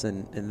cross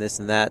and this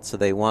and that, so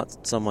they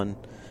want someone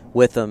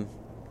with them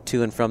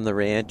to and from the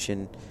ranch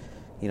and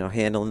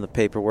handling the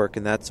paperwork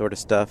and that sort of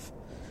stuff.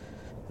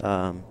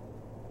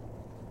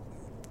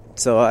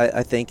 So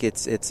I think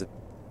it's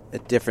a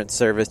different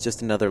service,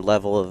 just another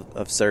level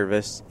of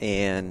service.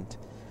 And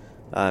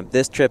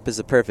this trip is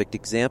a perfect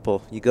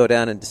example. You go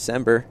down in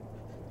December,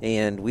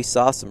 and we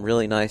saw some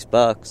really nice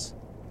bucks,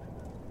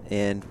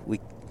 and we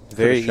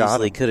very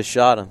easily could have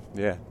shot them.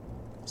 Yeah.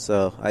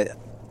 So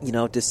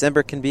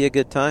December can be a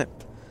good time.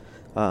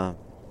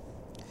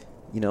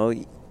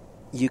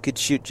 You could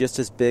shoot just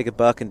as big a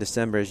buck in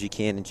December as you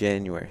can in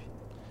January.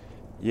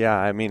 Yeah,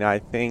 I mean, I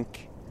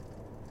think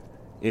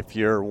if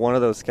you're one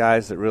of those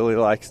guys that really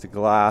likes to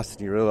glass,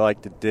 and you really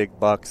like to dig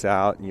bucks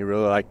out, and you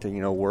really like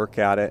to, work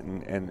at it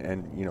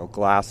and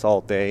glass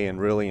all day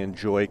and really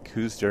enjoy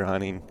Coues deer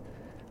hunting,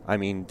 I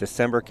mean,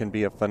 December can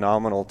be a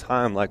phenomenal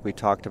time, like we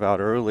talked about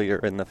earlier,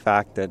 in the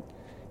fact that,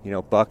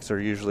 bucks are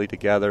usually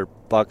together.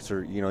 Bucks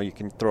are, you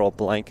can throw a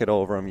blanket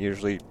over them.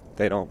 Usually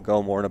they don't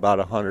go more than about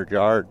 100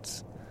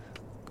 yards,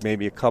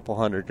 maybe a couple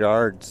 100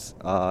 yards,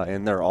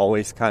 and they're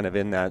always kind of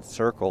in that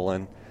circle.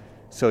 And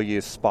so you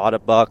spot a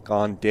buck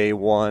on day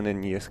one,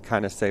 and you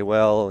kind of say,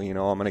 well, I'm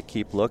going to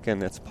keep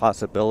looking. It's a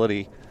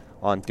possibility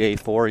on day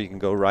 4 you can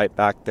go right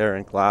back there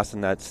and glass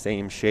in that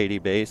same shady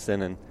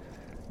basin, and,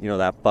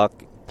 that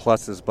buck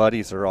plus his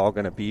buddies are all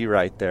going to be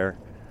right there.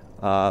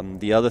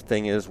 The other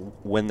thing is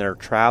when they're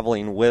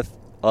traveling with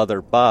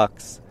other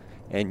bucks,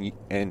 and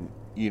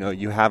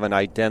you have an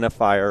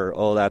identifier.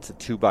 Oh, that's a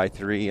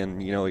 2x3,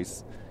 and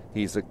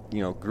he's a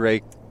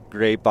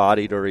gray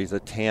bodied, or he's a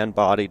tan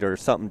bodied, or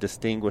something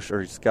distinguished,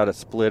 or he's got a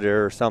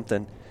splitter or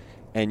something,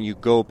 and you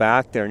go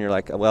back there and you're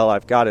like, well,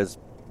 I've got his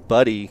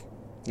buddy.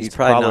 He's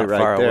probably not right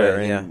far there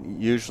away,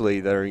 and usually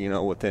they're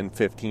within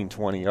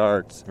 15-20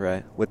 yards,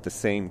 right, with the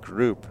same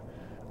group.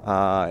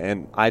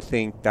 And I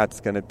think that's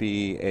going to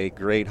be a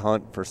great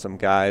hunt for some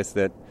guys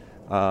that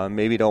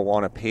maybe don't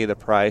want to pay the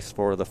price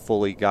for the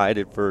fully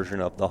guided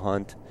version of the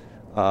hunt,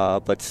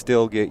 but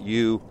still get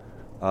you,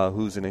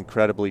 who's an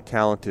incredibly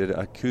talented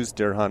Coues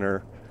deer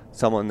hunter,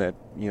 someone that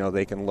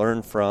they can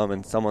learn from,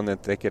 and someone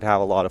that they could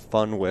have a lot of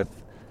fun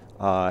with,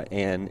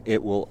 and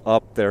it will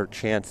up their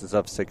chances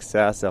of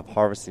success of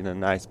harvesting a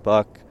nice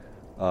buck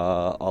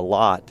a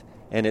lot.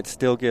 And it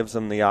still gives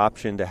them the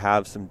option to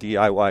have some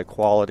DIY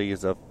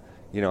qualities of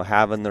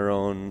having their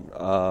own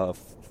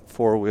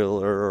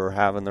four-wheeler, or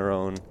having their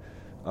own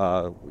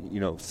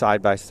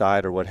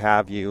side-by-side or what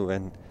have you,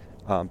 and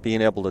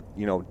being able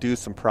to do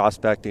some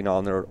prospecting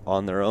on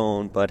their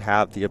own, but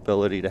have the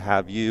ability to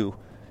have you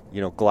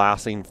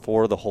glassing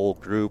for the whole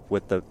group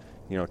with the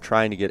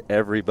trying to get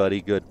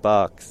everybody good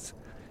bucks.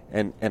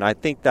 And I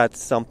think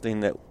that's something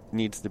that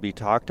needs to be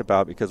talked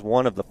about, because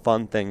one of the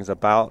fun things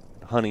about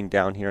hunting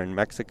down here in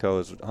Mexico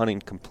is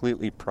hunting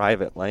completely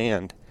private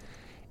land.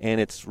 And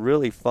it's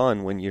really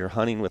fun when you're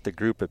hunting with a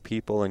group of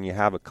people and you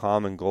have a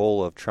common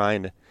goal of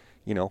trying to,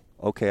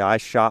 okay, I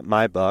shot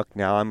my buck,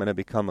 now I'm going to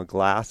become a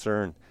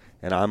glasser,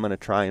 and I'm going to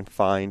try and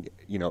find,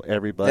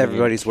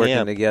 everybody's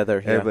working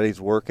together. Yeah.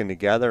 Everybody's working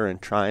together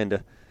and trying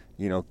to,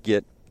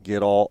 get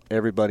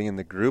everybody in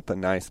the group a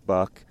nice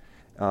buck.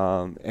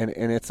 And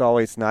it's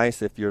always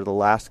nice if you're the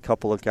last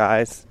couple of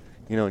guys,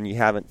 and you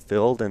haven't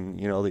filled, and,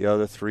 the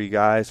other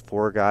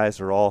 4 guys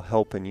are all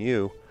helping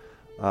you.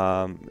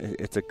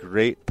 It's a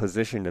great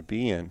position to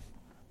be in.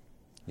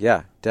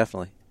 Yeah,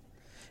 definitely.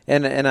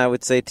 And I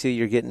would say, too,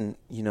 you're getting,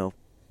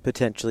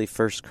 potentially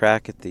first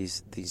crack at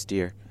these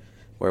deer,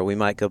 where we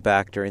might go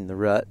back during the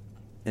rut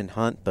and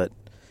hunt, but,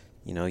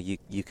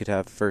 you could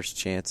have first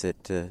chance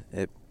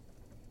at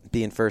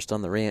being first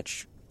on the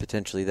ranch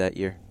potentially that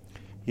year.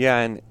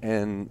 Yeah,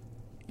 and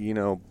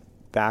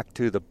back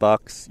to the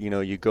bucks,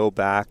 you go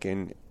back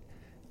and,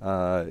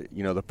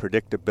 the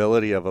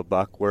predictability of a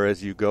buck,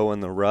 whereas you go in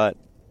the rut,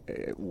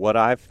 what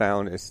I've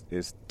found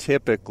is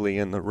typically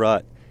in the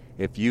rut,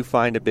 if you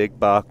find a big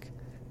buck,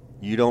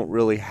 you don't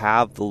really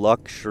have the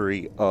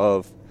luxury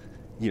of,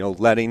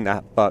 letting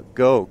that buck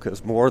go,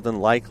 because more than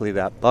likely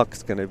that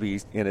buck's going to be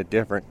in a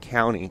different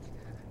county.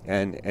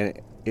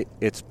 And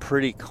it's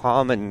pretty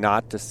common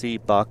not to see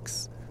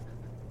bucks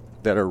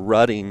that are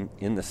rutting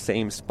in the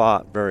same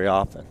spot very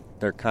often.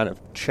 They're kind of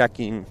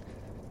checking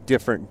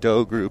different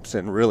doe groups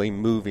and really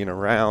moving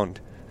around.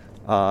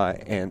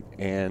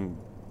 And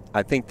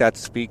I think that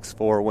speaks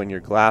for when you're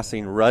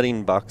glassing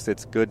rutting bucks,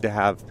 it's good to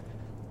have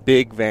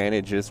big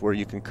vantages where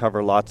you can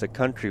cover lots of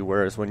country,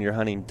 whereas when you're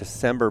hunting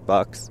December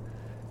bucks,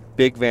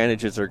 big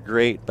vantages are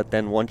great, but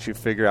then once you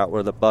figure out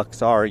where the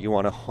bucks are, you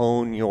want to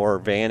hone your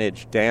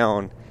vantage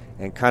down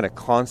and kind of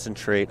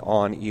concentrate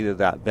on either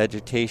that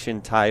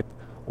vegetation type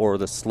or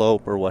the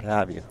slope or what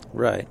have you.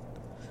 Right.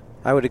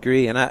 I would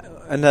agree. And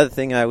another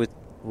thing I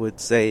would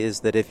say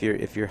is that if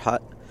you're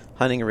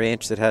hunting a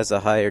ranch that has a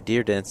higher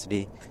deer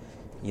density,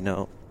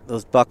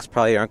 those bucks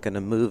probably aren't going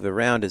to move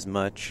around as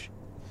much,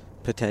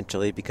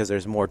 potentially, because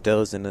there's more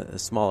does in a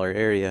smaller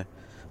area.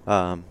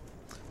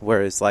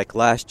 Whereas, like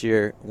last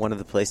year, one of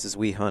the places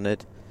we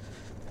hunted,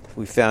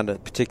 we found a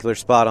particular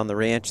spot on the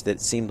ranch that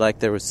seemed like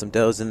there was some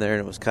does in there,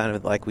 and it was kind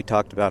of like we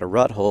talked about a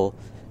rut hole.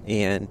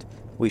 And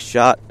we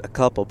shot a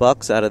couple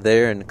bucks out of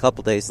there, and a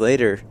couple days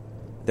later,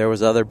 there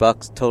was other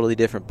bucks, totally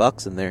different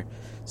bucks in there.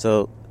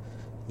 So,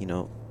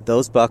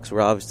 those bucks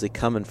were obviously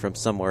coming from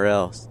somewhere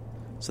else.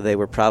 So they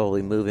were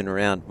probably moving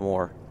around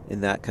more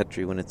in that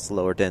country when it's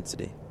lower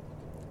density.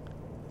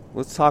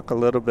 Let's talk a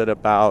little bit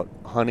about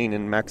hunting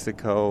in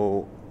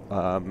Mexico.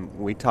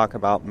 We talk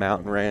about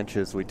mountain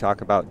ranches. We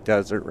talk about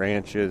desert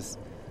ranches.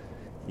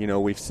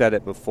 We've said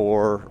it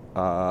before,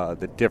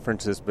 the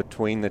differences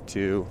between the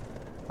two.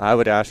 I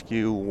would ask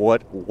you,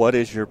 what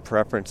is your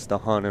preference to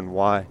hunt and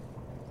why?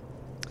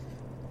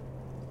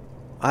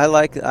 I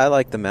like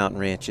the mountain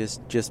ranches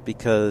just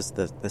because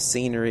the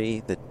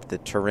scenery, the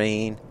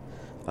terrain.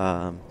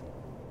 I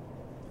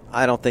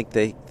don't think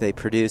they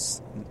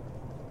produce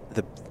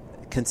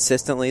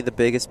consistently the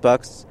biggest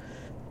bucks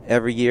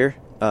every year,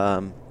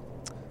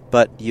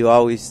 but you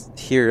always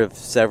hear of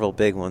several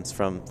big ones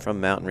from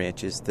mountain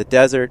ranches. The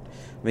desert,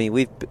 I mean,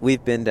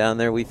 we've been down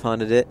there, we've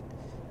hunted it.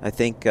 I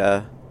think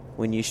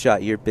when you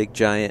shot your big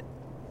giant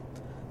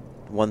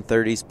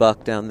 130s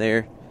buck down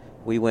there,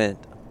 we went,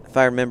 if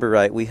I remember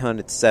right, we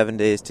hunted 7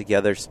 days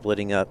together,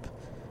 splitting up,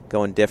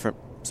 going different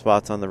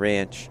spots on the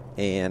ranch,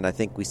 and I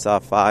think we saw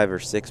 5 or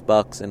 6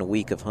 bucks in a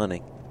week of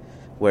hunting,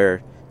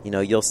 where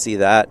you'll see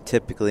that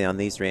typically on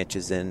these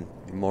ranches in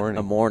a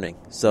morning.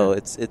 So yeah.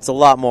 It's a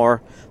lot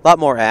more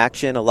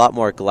action, a lot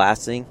more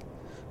glassing.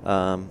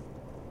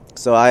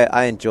 So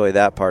I enjoy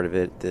that part of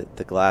it,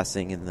 the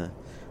glassing and the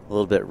a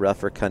little bit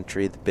rougher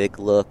country, the big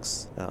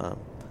looks,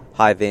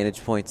 high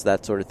vantage points,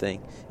 that sort of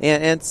thing,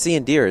 and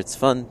seeing deer. It's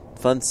fun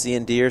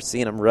seeing deer,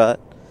 seeing them rut.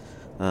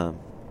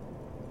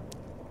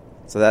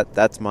 So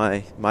that's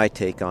my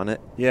take on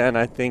it. Yeah, and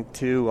I think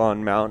too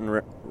on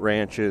mountain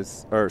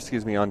ranches,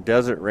 on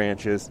desert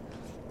ranches,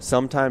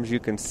 sometimes you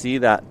can see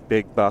that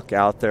big buck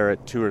out there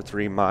at 2 or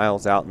 3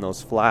 miles out in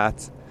those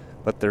flats,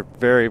 but they're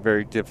very,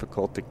 very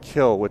difficult to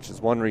kill, which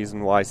is one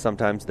reason why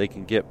sometimes they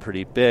can get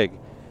pretty big.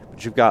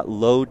 But you've got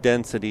low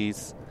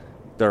densities.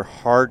 They're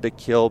hard to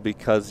kill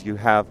because you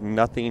have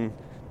nothing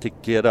to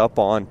get up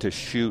on to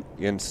shoot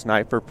in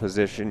sniper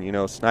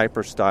position,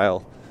 sniper style,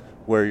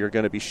 where you're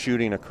going to be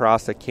shooting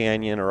across a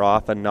canyon or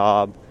off a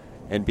knob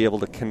and be able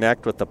to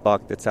connect with the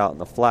buck that's out in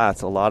the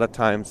flats. A lot of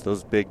times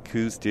those big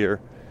Coues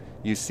deer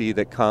you see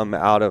that come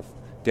out of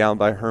down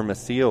by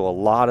Hermosillo, a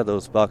lot of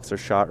those bucks are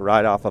shot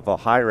right off of a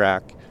high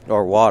rack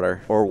or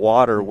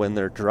water when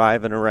they're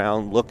driving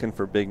around looking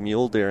for big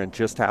mule deer and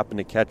just happen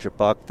to catch a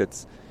buck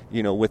that's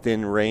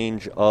within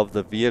range of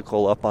the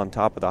vehicle up on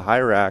top of the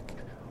high rack,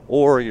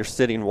 or you're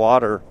sitting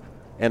water.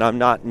 And I'm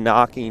not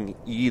knocking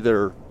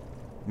either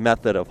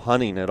method of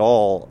hunting at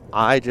all.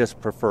 I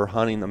just prefer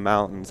hunting the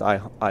mountains.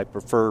 I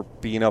prefer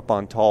being up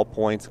on tall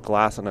points,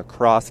 glassing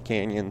across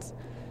canyons,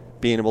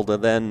 being able to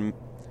then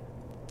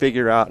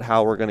figure out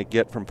how we're going to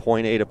get from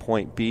point A to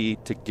point B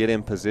to get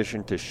in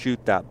position to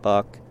shoot that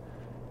buck.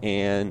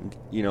 And,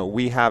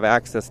 we have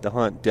access to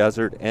hunt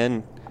desert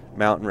and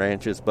mountain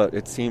ranches, but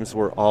it seems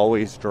we're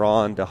always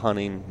drawn to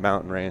hunting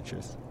mountain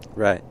ranches.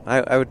 Right.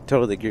 I would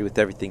totally agree with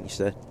everything you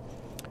said.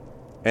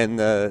 And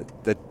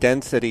the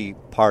density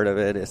part of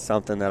it is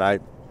something that I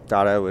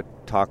thought I would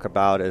talk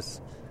about.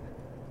 Is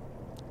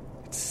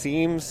it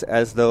seems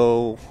as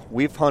though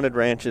we've hunted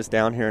ranches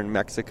down here in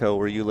Mexico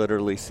where you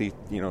literally see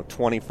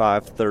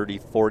 25, 30,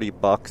 40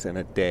 bucks in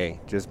a day.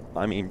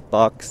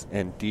 Bucks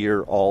and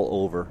deer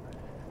all over.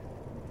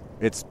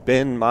 It's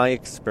been my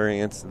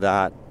experience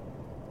that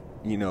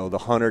the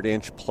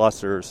 100-inch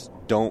plusers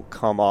don't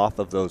come off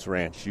of those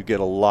ranches. You get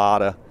a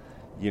lot of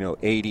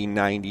 80,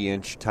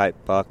 90-inch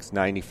type bucks,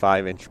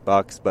 95-inch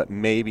bucks, but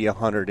maybe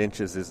 100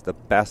 inches is the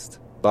best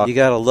buck. You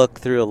got to look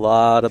through a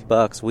lot of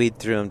bucks, weed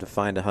through them to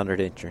find a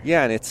 100-incher.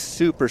 Yeah, and it's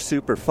super,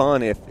 super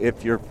fun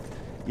if you're,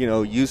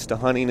 used to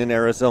hunting in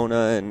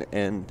Arizona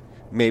and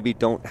maybe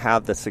don't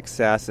have the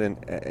success and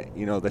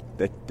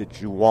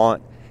that you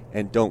want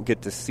and don't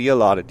get to see a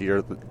lot of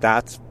deer.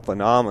 That's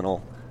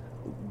phenomenal.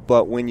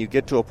 But when you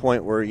get to a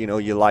point where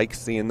you like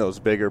seeing those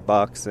bigger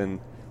bucks and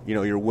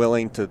you're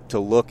willing to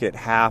look at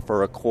half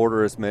or a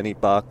quarter as many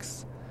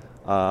bucks.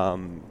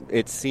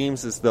 It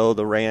seems as though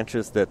the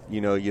ranches that,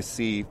 you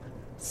see,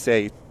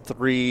 say,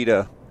 3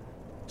 to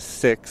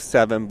 6,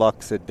 7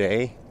 bucks a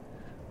day,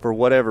 for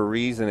whatever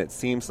reason, it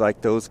seems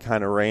like those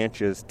kind of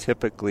ranches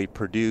typically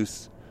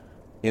produce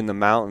in the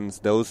mountains,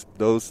 those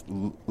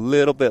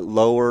little bit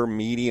lower,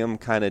 medium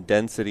kind of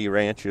density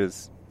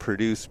ranches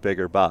produce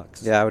bigger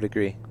bucks. Yeah, I would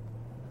agree.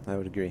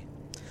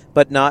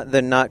 But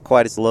they're not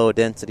quite as low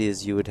density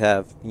as you would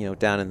have,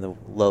 down in the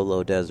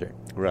low desert.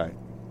 Right.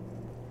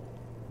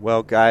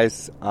 Well,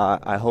 guys,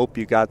 I hope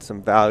you got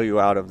some value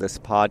out of this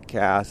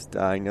podcast.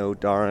 I know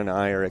Dara and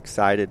I are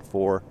excited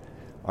for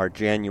our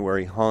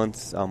January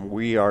hunts.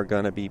 We are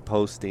going to be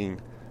posting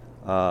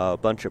a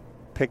bunch of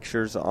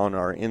pictures on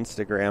our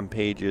Instagram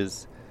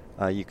pages.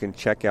 You can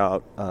check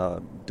out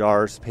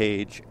Dar's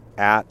page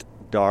at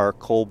Dar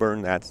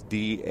Colburn. That's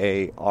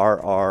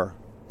DARR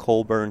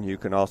Colburn. You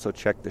can also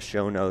check the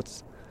show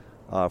notes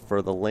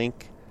for the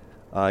link.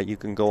 You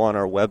can go on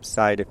our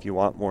website if you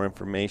want more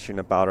information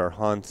about our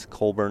hunts,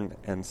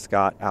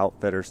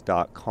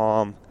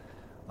 colburn&scottoutfitters.com.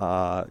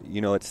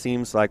 It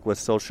seems like with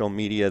social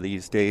media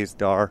these days,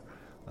 Dar,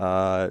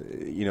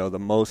 the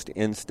most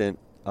instant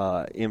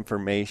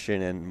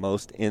information and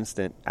most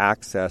instant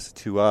access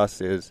to us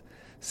is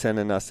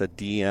sending us a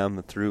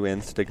DM through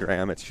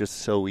Instagram. It's just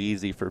so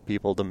easy for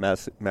people to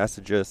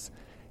message us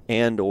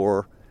and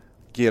or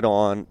get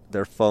on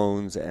their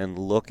phones and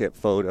look at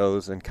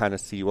photos and kind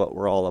of see what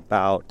we're all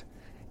about.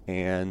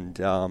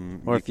 And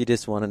or if you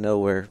just want to know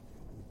where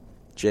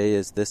Jay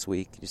is this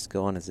week, you just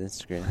go on his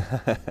Instagram.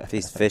 If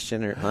he's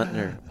fishing or hunting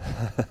or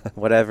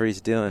whatever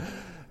he's doing.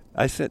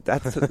 I said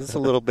that's a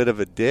little bit of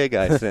a dig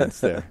I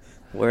sense there.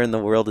 Where in the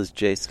world is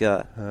Jay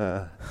Scott?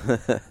 You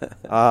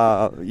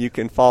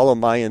can follow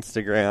my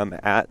Instagram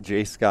at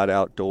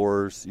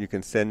JScottOutdoors. You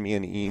can send me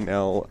an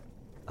email,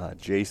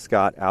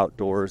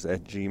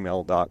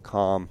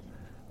 jscottoutdoors@gmail.com.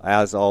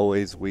 As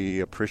always,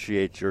 we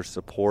appreciate your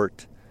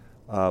support,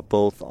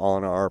 both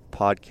on our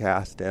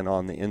podcast and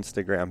on the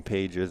Instagram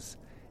pages.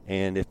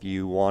 And if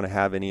you want to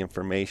have any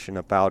information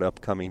about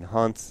upcoming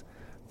hunts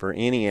for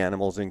any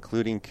animals,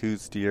 including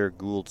Coues deer,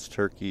 Gould's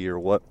turkey, or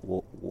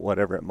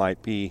whatever it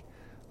might be,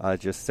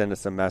 just send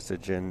us a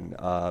message and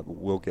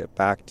we'll get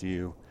back to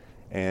you.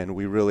 And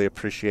we really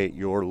appreciate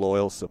your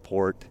loyal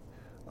support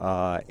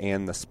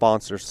and the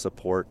sponsor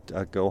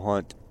support. Go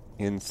Hunt,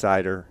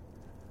 Insider,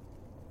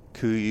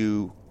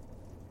 KUIU,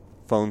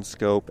 Phone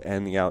Scope,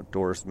 and the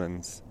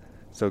Outdoorsmans.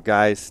 So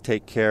guys,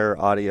 take care.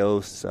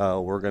 Adios.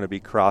 We're going to be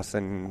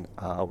crossing.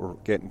 We're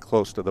getting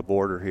close to the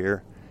border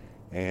here.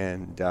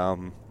 And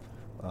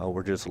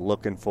we're just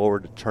looking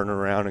forward to turning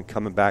around and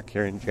coming back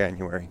here in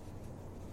January.